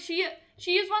feel like she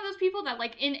is one of those people that,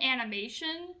 like, in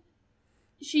animation,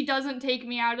 she doesn't take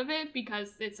me out of it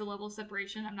because it's a level of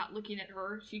separation. I'm not looking at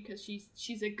her because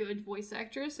she's a good voice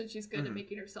actress and she's good at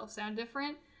making herself sound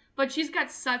different. But she's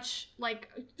got such, like,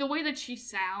 the way that she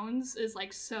sounds is,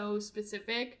 like, so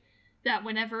specific that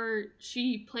whenever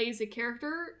she plays a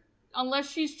character, unless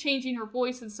she's changing her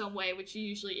voice in some way, which she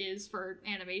usually is for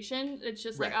animation, it's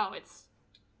just like, oh,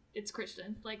 it's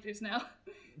Kristen. Like, there's no...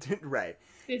 Right.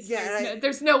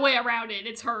 There's no way around it.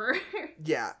 It's her.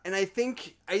 Yeah, and I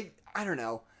think... I don't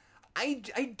know.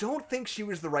 I don't think she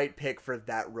was the right pick for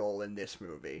that role in this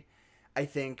movie. I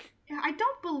think... I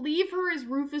don't believe her as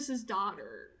Rufus's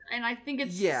daughter. And I think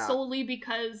it's solely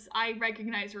because I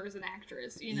recognize her as an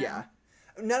actress, you know? Yeah.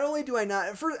 Not only do I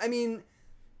not... I mean,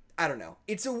 I don't know.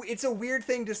 It's a weird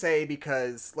thing to say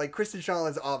because, like, Kristen Schaal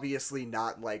is obviously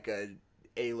not, like, a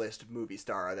A-list movie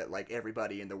star that, like,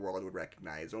 everybody in the world would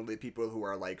recognize. Only people who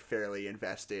are, like, fairly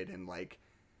invested in, like...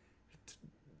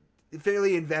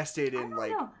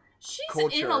 She's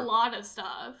culture. In a lot of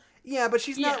stuff. Yeah, but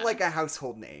she's not like a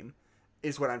household name,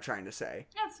 is what I'm trying to say.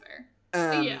 That's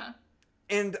fair. Yeah.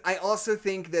 And I also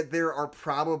think that there are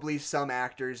probably some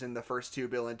actors in the first two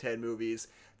Bill and Ted movies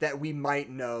that we might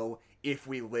know if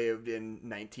we lived in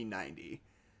 1990.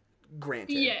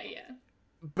 Granted. Yeah.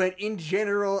 But in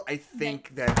general, I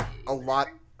think that a lot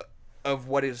of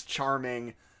what is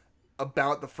charming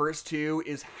about the first two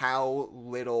is how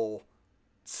little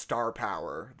star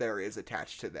power there is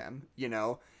attached to them, you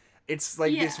know? It's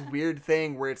like this weird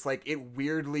thing where it's like it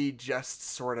weirdly just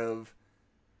sort of,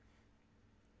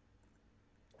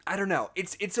 I don't know.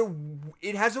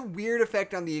 It has a weird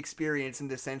effect on the experience in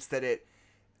the sense that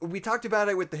we talked about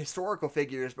it with the historical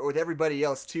figures, but with everybody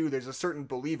else too, there's a certain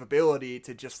believability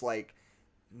to just like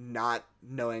not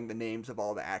knowing the names of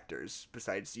all the actors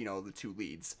besides, you know, the two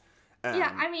leads.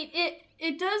 I mean,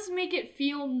 it does make it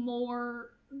feel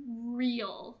more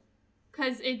real,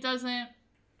 because it doesn't,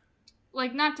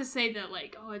 like, not to say that,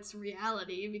 like, oh, it's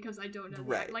reality, because I don't know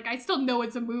that. Like, I still know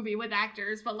it's a movie with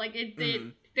actors, but, like,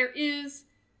 there is,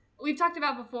 we've talked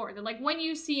about before, that, like, when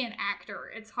you see an actor,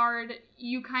 it's hard,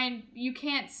 you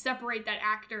can't separate that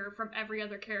actor from every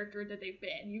other character that they've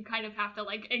been. You kind of have to,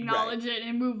 like, acknowledge it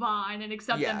and move on and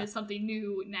accept them as something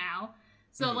new now.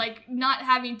 So, like, not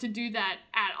having to do that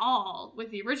at all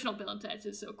with the original Bill and Ted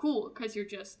is so cool, because you're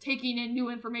just taking in new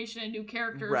information and new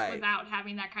characters without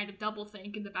having that kind of double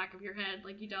think in the back of your head.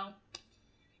 Like, you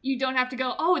don't have to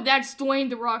go, oh, that's Dwayne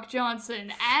 "The Rock"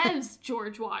 Johnson as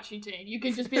George Washington. You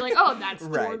can just be like, oh, that's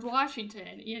George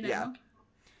Washington, you know? Yeah.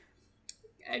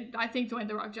 And I think Dwayne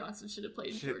 "The Rock" Johnson should have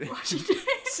played George Washington.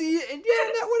 See, and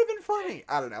yeah, that would have been funny.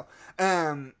 I don't know.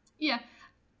 Yeah.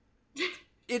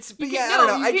 But yeah, I don't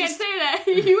know. You can't say that.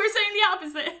 You were saying the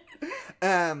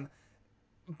opposite.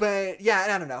 But yeah,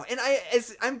 I don't know. And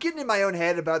I'm getting in my own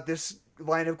head about this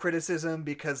line of criticism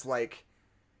because, like,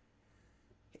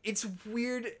 it's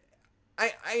weird.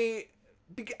 I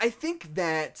think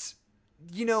that,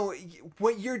 you know,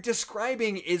 what you're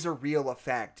describing is a real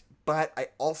effect, but I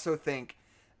also think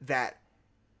that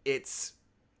it's,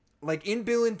 like, in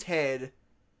Bill and Ted,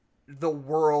 the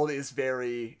world is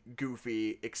very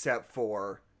goofy except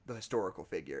for the historical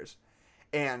figures.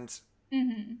 And,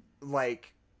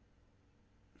 like,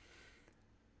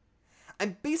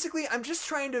 I'm just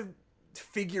trying to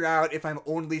figure out if I'm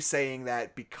only saying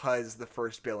that because the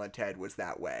first Bill and Ted was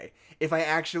that way. If I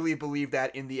actually believe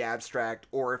that in the abstract,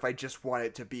 or if I just want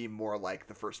it to be more like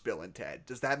the first Bill and Ted.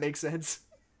 Does that make sense?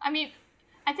 I mean,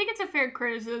 I think it's a fair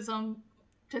criticism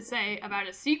to say about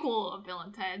a sequel of Bill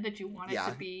and Ted that you want it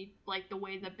to be like the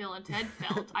way that Bill and Ted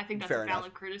felt. I think that's a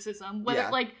valid criticism. Whether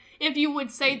like if you would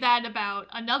say that about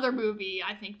another movie,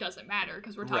 I think doesn't matter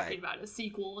because we're talking about a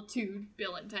sequel to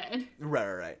Bill and Ted.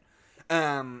 Right.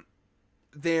 Let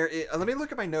me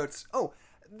look at my notes. Oh,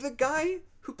 the guy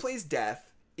who plays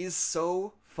Death is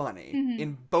so funny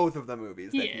in both of the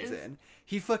movies that he's in.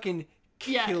 He fucking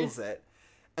kills it.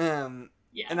 And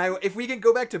if we can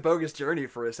go back to Bogus Journey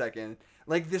for a second,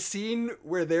 like the scene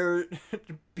where they're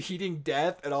beating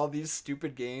Death at all these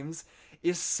stupid games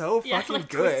is so fucking like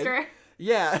good. Twister.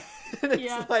 Yeah. And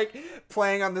it's like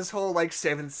playing on this whole like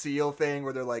Seventh Seal thing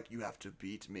where they're like, you have to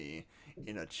beat me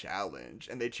in a challenge,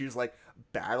 and they choose like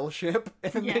Battleship,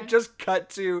 and they just cut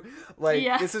to like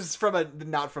this is from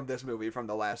not from this movie, from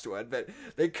the last one, but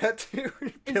they cut to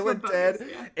Bill and Ted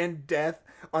and Death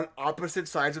on opposite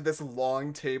sides of this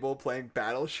long table playing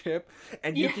Battleship,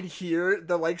 and you can hear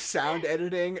the like sound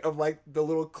editing of like the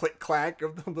little click clack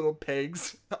of the little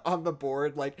pegs on the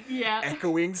board like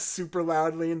echoing super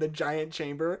loudly in the giant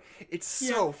chamber. It's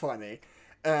so funny.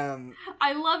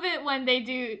 I love it when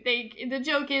the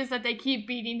joke is that they keep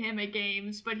beating him at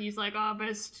games, but he's like, oh,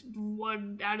 best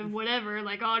one out of whatever,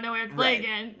 like, oh no, we have to play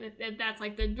again. That's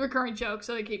like the recurring joke,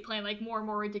 so they keep playing like more and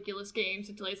more ridiculous games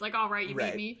until he's like, all right, you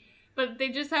beat me. But they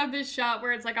just have this shot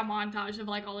where it's like a montage of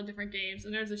like all the different games,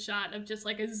 and there's a shot of just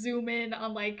like a zoom in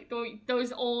on like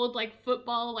those old like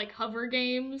football like hover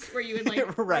games where you would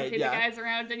like rotate the guys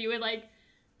around and you would like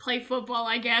play football,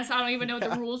 I guess. I don't even know what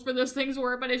the rules for those things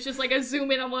were, but it's just like a zoom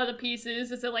in on one of the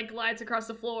pieces as it like glides across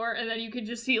the floor, and then you can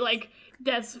just see like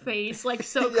Death's face like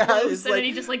so close, and then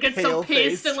he just like gets so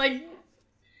pissed and like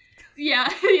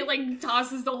he like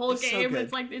tosses the whole game. So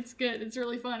it's like, it's good. It's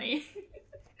really funny.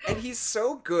 And he's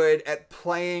so good at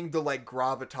playing the like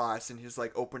gravitas in his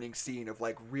like opening scene of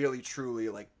like really truly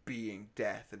like being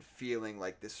Death and feeling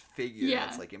like this figure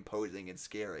that's like imposing and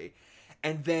scary,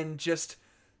 and then just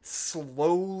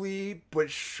slowly but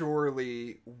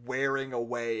surely wearing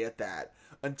away at that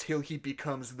until he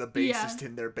becomes the bassist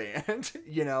in their band,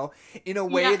 you know, in a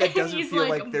way that doesn't feel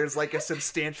like there's like a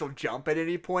substantial jump at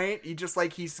any point. He just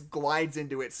like, he glides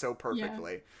into it so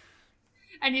perfectly.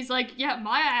 And he's like, yeah,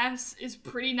 my ass is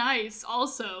pretty nice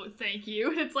also, thank you.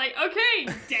 And it's like, okay,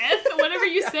 Death, whatever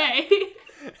you say.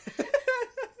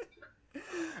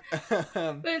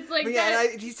 But it's like,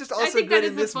 he's just also good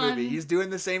in this movie. He's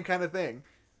doing the same kind of thing.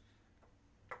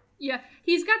 Yeah,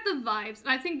 he's got the vibes,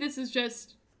 and I think this is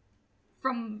just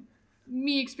from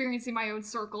me experiencing my own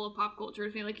circle of pop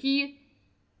culture. Like, he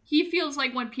feels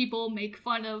like when people make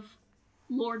fun of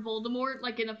Lord Voldemort,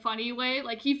 like, in a funny way,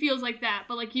 like, he feels like that,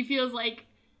 but, like, he feels like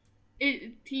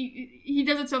he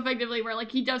does it so effectively where,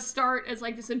 like, he does start as,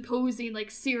 like, this imposing,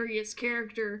 like, serious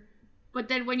character, but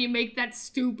then when you make that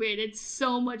stupid, it's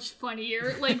so much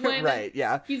funnier. Like, when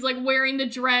he's, like, wearing the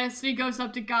dress, and he goes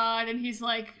up to God, and he's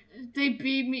like, they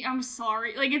beat me, I'm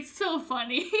sorry. Like, it's so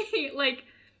funny. Like,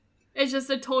 it's just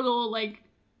a total, like,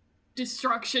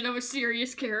 destruction of a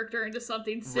serious character into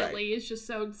something silly. It's just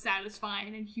so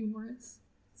satisfying and humorous.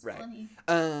 It's funny.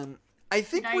 I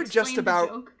think we're just about...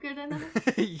 the joke good enough?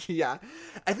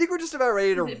 I think we're just about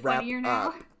ready to wrap now?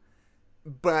 up.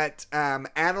 But,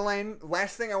 Adeline,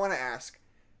 last thing I want to ask.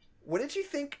 What did you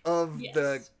think of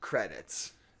the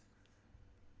credits?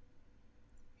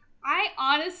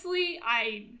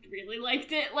 I really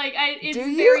liked it. Like, it's Do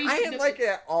you? very... I didn't like it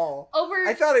at all. Over...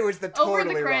 I thought it was the over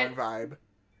totally the wrong vibe.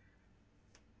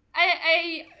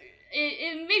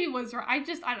 It maybe was wrong. I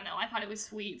don't know. I thought it was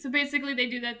sweet. So basically they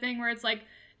do that thing where it's like,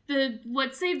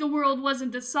 what saved the world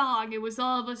wasn't the song, it was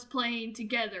all of us playing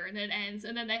together, and it ends,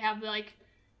 and then they have like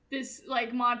this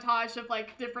like montage of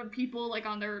like different people like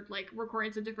on their like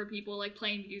recordings of different people like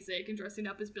playing music and dressing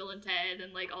up as Bill and Ted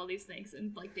and like all these things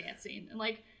and like dancing, and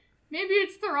like maybe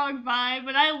it's the wrong vibe,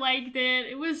 but I liked it.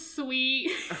 It was sweet.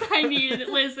 I needed it.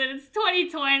 Listen, it's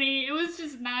 2020. It was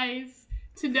just nice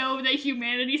to know that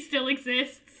humanity still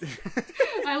exists.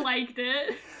 I liked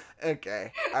it.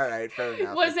 Okay. All right. Fair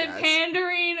enough. Was it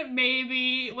pandering?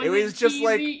 Maybe. Was it just cheesy?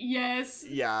 like... Yes.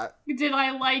 Yeah. Did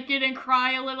I like it and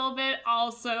cry a little bit?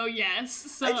 Also, yes.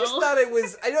 So I just thought it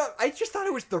was... I just thought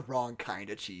it was the wrong kind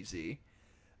of cheesy.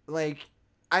 Like,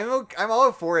 I'm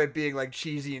all for it being like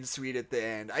cheesy and sweet at the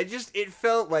end. It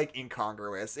felt like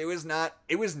incongruous. It was not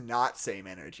same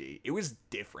energy. It was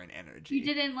different energy. You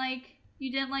didn't like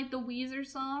the Weezer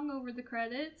song over the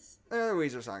credits? The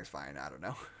Weezer song's fine. I don't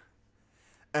know.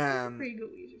 It's a pretty good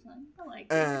Weezer song. I like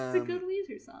it. It's a good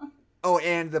Weezer song. Oh,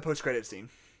 and the post-credit scene.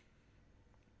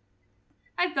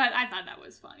 I thought that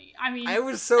was funny. I mean, I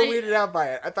was so weirded out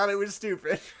by it. I thought it was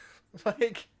stupid.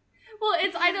 Like, well,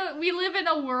 we live in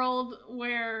a world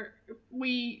where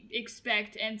we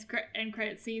expect end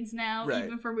credit scenes now, right.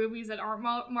 even for movies that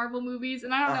aren't Marvel movies,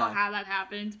 and I don't know how that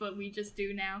happens, but we just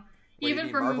do now. Even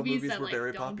for movies that like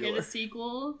don't popular. Get a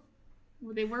sequel.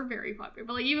 Well, they were very popular,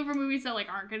 but like even for movies that like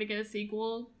aren't gonna get a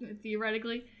sequel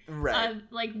theoretically, right?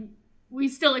 Like we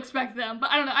still expect them.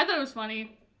 But I don't know. I thought it was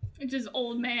funny. It's just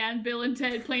old man Bill and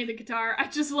Ted playing the guitar. I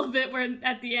just love it where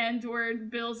at the end where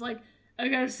Bill's like, "I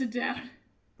gotta sit down.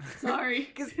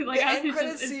 Sorry." Like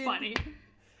it's funny.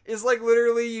 It's like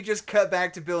literally you just cut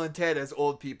back to Bill and Ted as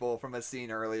old people from a scene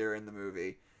earlier in the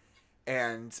movie,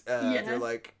 and they're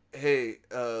like, "Hey,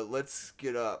 let's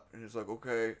get up." And it's like,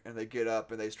 okay. And they get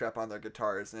up and they strap on their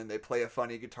guitars and then they play a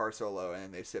funny guitar solo and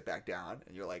then they sit back down.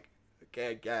 And you're like, okay,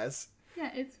 I guess.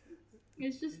 Yeah, it's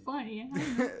just funny.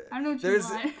 I don't know what you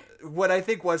want. What I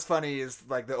think was funny is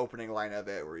like the opening line of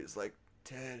it where he's like,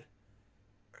 "Ted,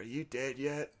 are you dead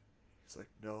yet?" He's like,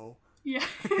 "No." Yeah,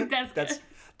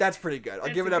 that's pretty good.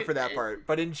 I'll give it up for that part.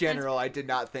 But in general, I did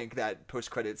not think that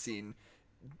post-credit scene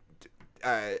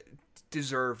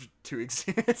deserved to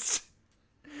exist.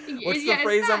 What's the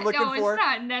phrase I'm looking for? It's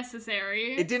not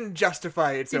necessary. It didn't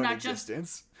justify its own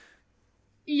existence.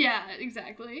 Yeah,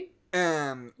 exactly.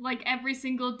 Like every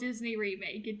single Disney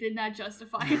remake, it did not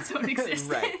justify its own existence.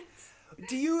 Right.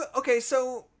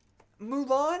 So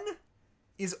Mulan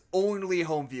is only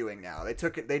home viewing now.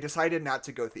 They decided not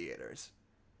to go theaters.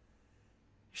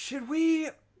 Should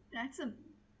we...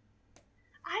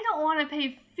 I don't want to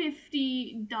pay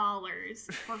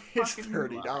 $50 for fucking It's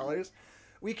 $30. Mulan.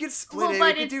 We could split it.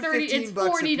 We could do $15 it's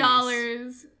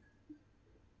 $40.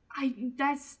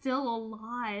 That's still a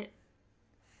lot.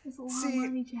 That's a lot of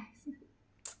money, Jackson.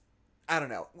 I don't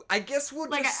know. I guess we'll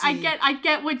like, just see. I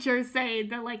get what you're saying,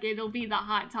 that like it'll be the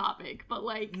hot topic, but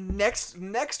like next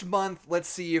month, let's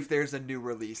see if there's a new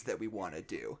release that we want to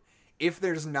do. If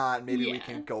there's not, maybe we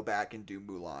can go back and do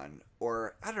Mulan,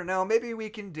 or I don't know. Maybe we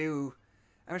can do.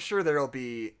 I'm sure there'll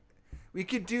be. We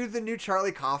could do the new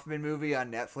Charlie Kaufman movie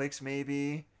on Netflix,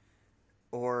 maybe,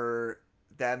 or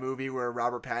that movie where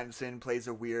Robert Pattinson plays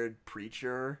a weird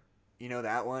preacher. You know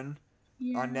that one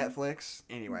on Netflix.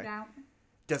 Anyway.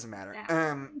 Doesn't matter.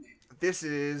 This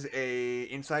is a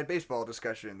inside baseball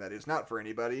discussion that is not for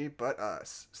anybody but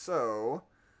us. So,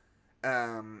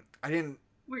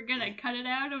 We're gonna cut it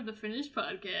out of the finished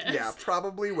podcast. Yeah,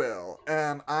 probably will.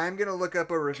 I'm gonna look up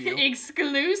a review.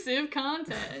 Exclusive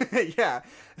content. Yeah.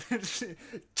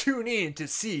 Tune in to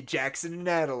see Jackson and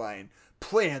Adeline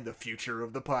plan the future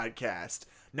of the podcast.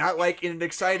 Not like in an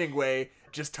exciting way,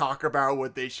 just talk about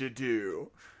what they should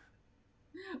do.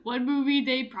 What movie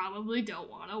they probably don't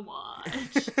want to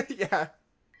watch. Yeah.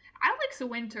 Alex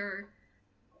Winter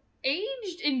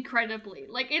aged incredibly.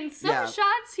 Like, in some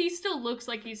shots, he still looks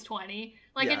like he's 20.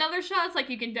 Like, in other shots, like,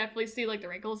 you can definitely see, like, the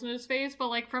wrinkles in his face. But,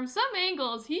 like, from some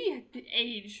angles, he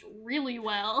aged really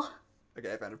well.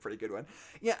 Okay, I found a pretty good one.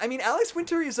 Yeah, I mean, Alex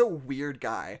Winter is a weird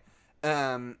guy.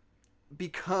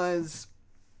 Because...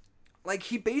 like,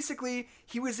 he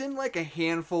was in, like, a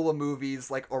handful of movies,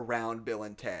 like, around Bill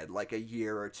and Ted, like, a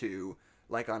year or two,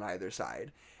 like, on either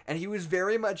side. And he was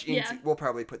very much into... Yeah. We'll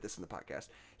probably put this in the podcast.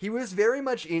 He was very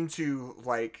much into,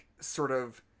 like, sort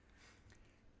of...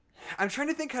 I'm trying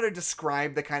to think how to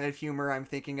describe the kind of humor I'm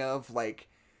thinking of, like,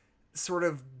 sort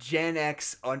of Gen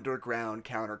X underground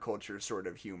counterculture sort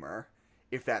of humor.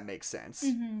 if that makes sense.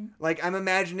 Mm-hmm. Like, I'm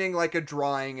imagining, like, a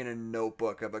drawing in a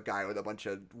notebook of a guy with a bunch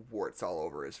of warts all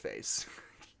over his face.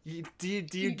 Do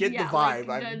you get the vibe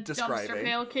like I'm the describing? Dumpster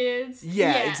Pail Kids.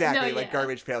 Yeah, exactly, no, like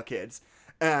Garbage Pail Kids.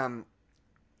 The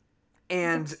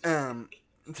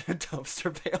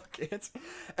Dumpster Pail Kids.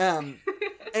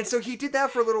 And so he did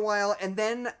that for a little while, and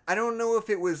then I don't know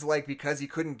if it was like because he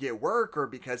couldn't get work or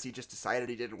because he just decided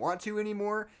he didn't want to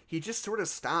anymore. He just sort of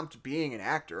stopped being an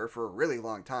actor for a really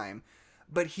long time.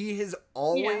 But he has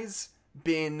always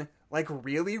been like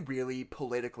really, really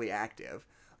politically active.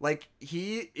 Like,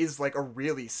 he is like a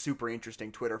really super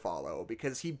interesting Twitter follow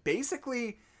because he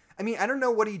basically, I mean, I don't know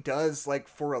what he does like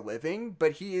for a living,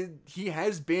 but he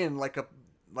has been like a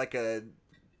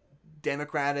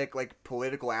Democratic, like,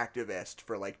 political activist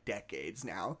for like decades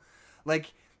now.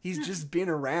 Like, he's just been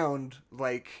around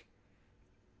like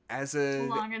as a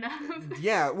long enough.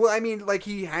 Yeah, well, I mean, like,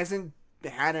 he hasn't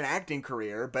had an acting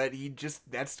career, but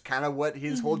that's kind of what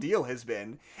his whole deal has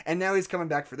been. And now he's coming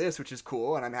back for this, which is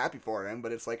cool, and I'm happy for him,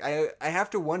 but it's like I have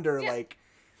to wonder like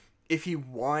if he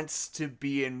wants to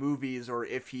be in movies or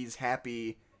if he's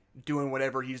happy doing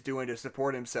whatever he's doing to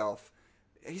support himself.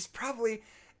 He's probably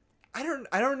I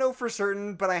don't know for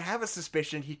certain, but I have a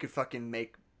suspicion he could fucking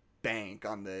make bank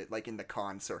on the like in the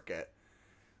con circuit.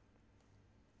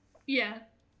 Yeah.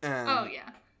 Oh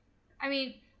yeah. I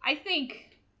mean, I think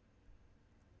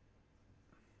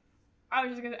I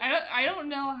was just gonna. I don't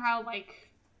know how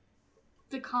like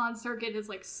the con circuit is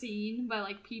like seen by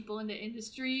like people in the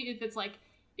industry. If it's like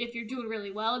if you're doing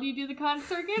really well, do you do the con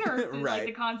circuit, or if like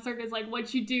the con circuit is like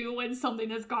what you do when something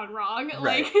has gone wrong?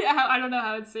 Right. Like I don't know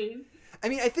how it's seen. I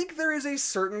mean, I think there is a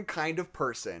certain kind of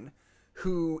person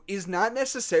who is not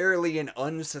necessarily an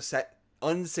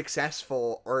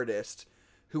unsuccessful artist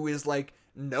who is like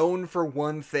known for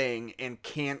one thing and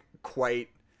can't quite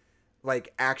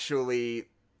like actually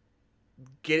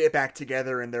get it back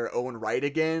together in their own right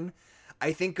again.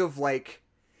 I think of like,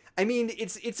 I mean,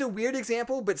 it's a weird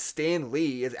example, but Stan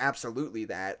Lee is absolutely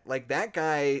that. Like, that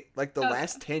guy, like the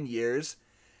last 10 years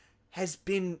has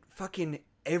been fucking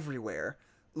everywhere.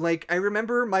 Like, I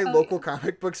remember my local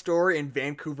comic book store in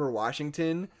Vancouver,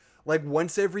 Washington, like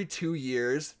once every 2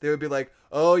 years, they would be like,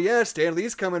 oh yeah, Stan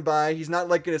Lee's coming by. He's not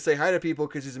like going to say hi to people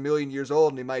because he's a million years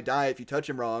old and he might die if you touch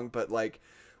him wrong, but like,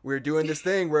 we're doing this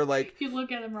thing where like if you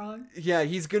look at him wrong. Yeah,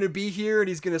 he's gonna be here and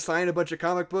he's gonna sign a bunch of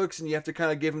comic books and you have to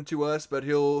kind of give them to us, but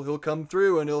he'll come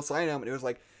through and he'll sign them. And it was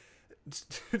like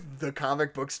the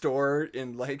comic book store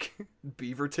in like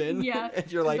Beaverton. Yeah,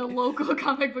 and you're like the local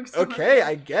comic book store. Okay,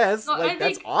 I guess so like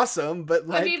that's awesome, but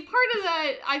like I mean, part of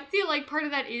that, I feel like part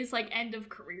of that is like end of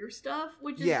career stuff,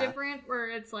 which is different.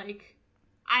 Where it's like,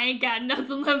 I ain't got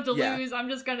nothing left to lose. I'm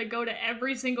just gonna go to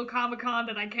every single Comic-Con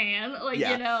that I can. Like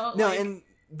you know, no, like, and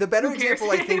the better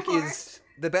example I think is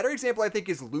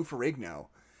Lou Ferrigno.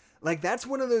 Like, that's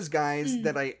one of those guys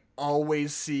that I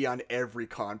always see on every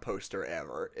con poster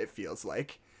ever, it feels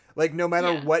like. Like, no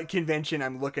matter what convention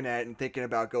I'm looking at and thinking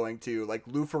about going to, like,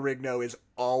 Lou Ferrigno is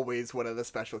always one of the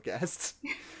special guests.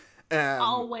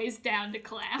 Always down to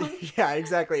clown. Yeah,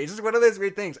 exactly. It's just one of those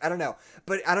weird things. I don't know.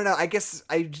 But I don't know. I guess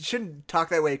I shouldn't talk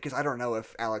that way because I don't know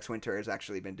if Alex Winter has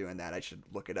actually been doing that. I should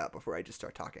look it up before I just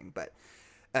start talking. But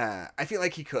I feel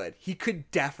like he could. He could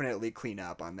definitely clean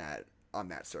up on that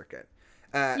circuit.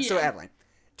 So, Adeline,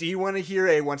 do you want to hear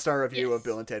a 1-star review of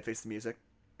Bill and Ted Face the Music?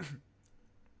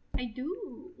 I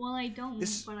do. Well, I don't,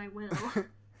 but I will.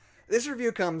 This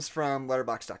review comes from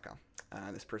Letterboxd.com.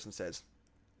 This person says,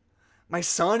 "My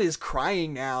son is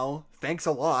crying now. Thanks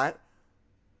a lot."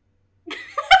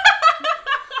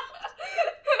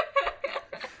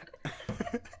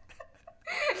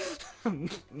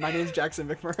 My name's Jackson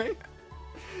McMurray.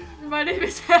 My name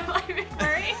is Adeline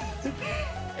McMurray.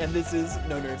 And this is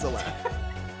No Nerds Allowed.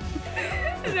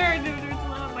 There are no nerds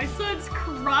allowed. My son's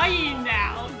crying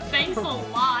now. Thanks a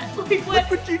lot. Like, what?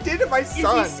 Look what you did to my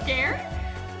son. Is he scared?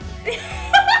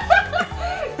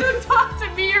 Don't talk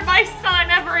to me or my son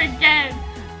ever again.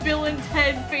 Bill and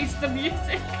Ted Face the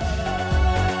Music.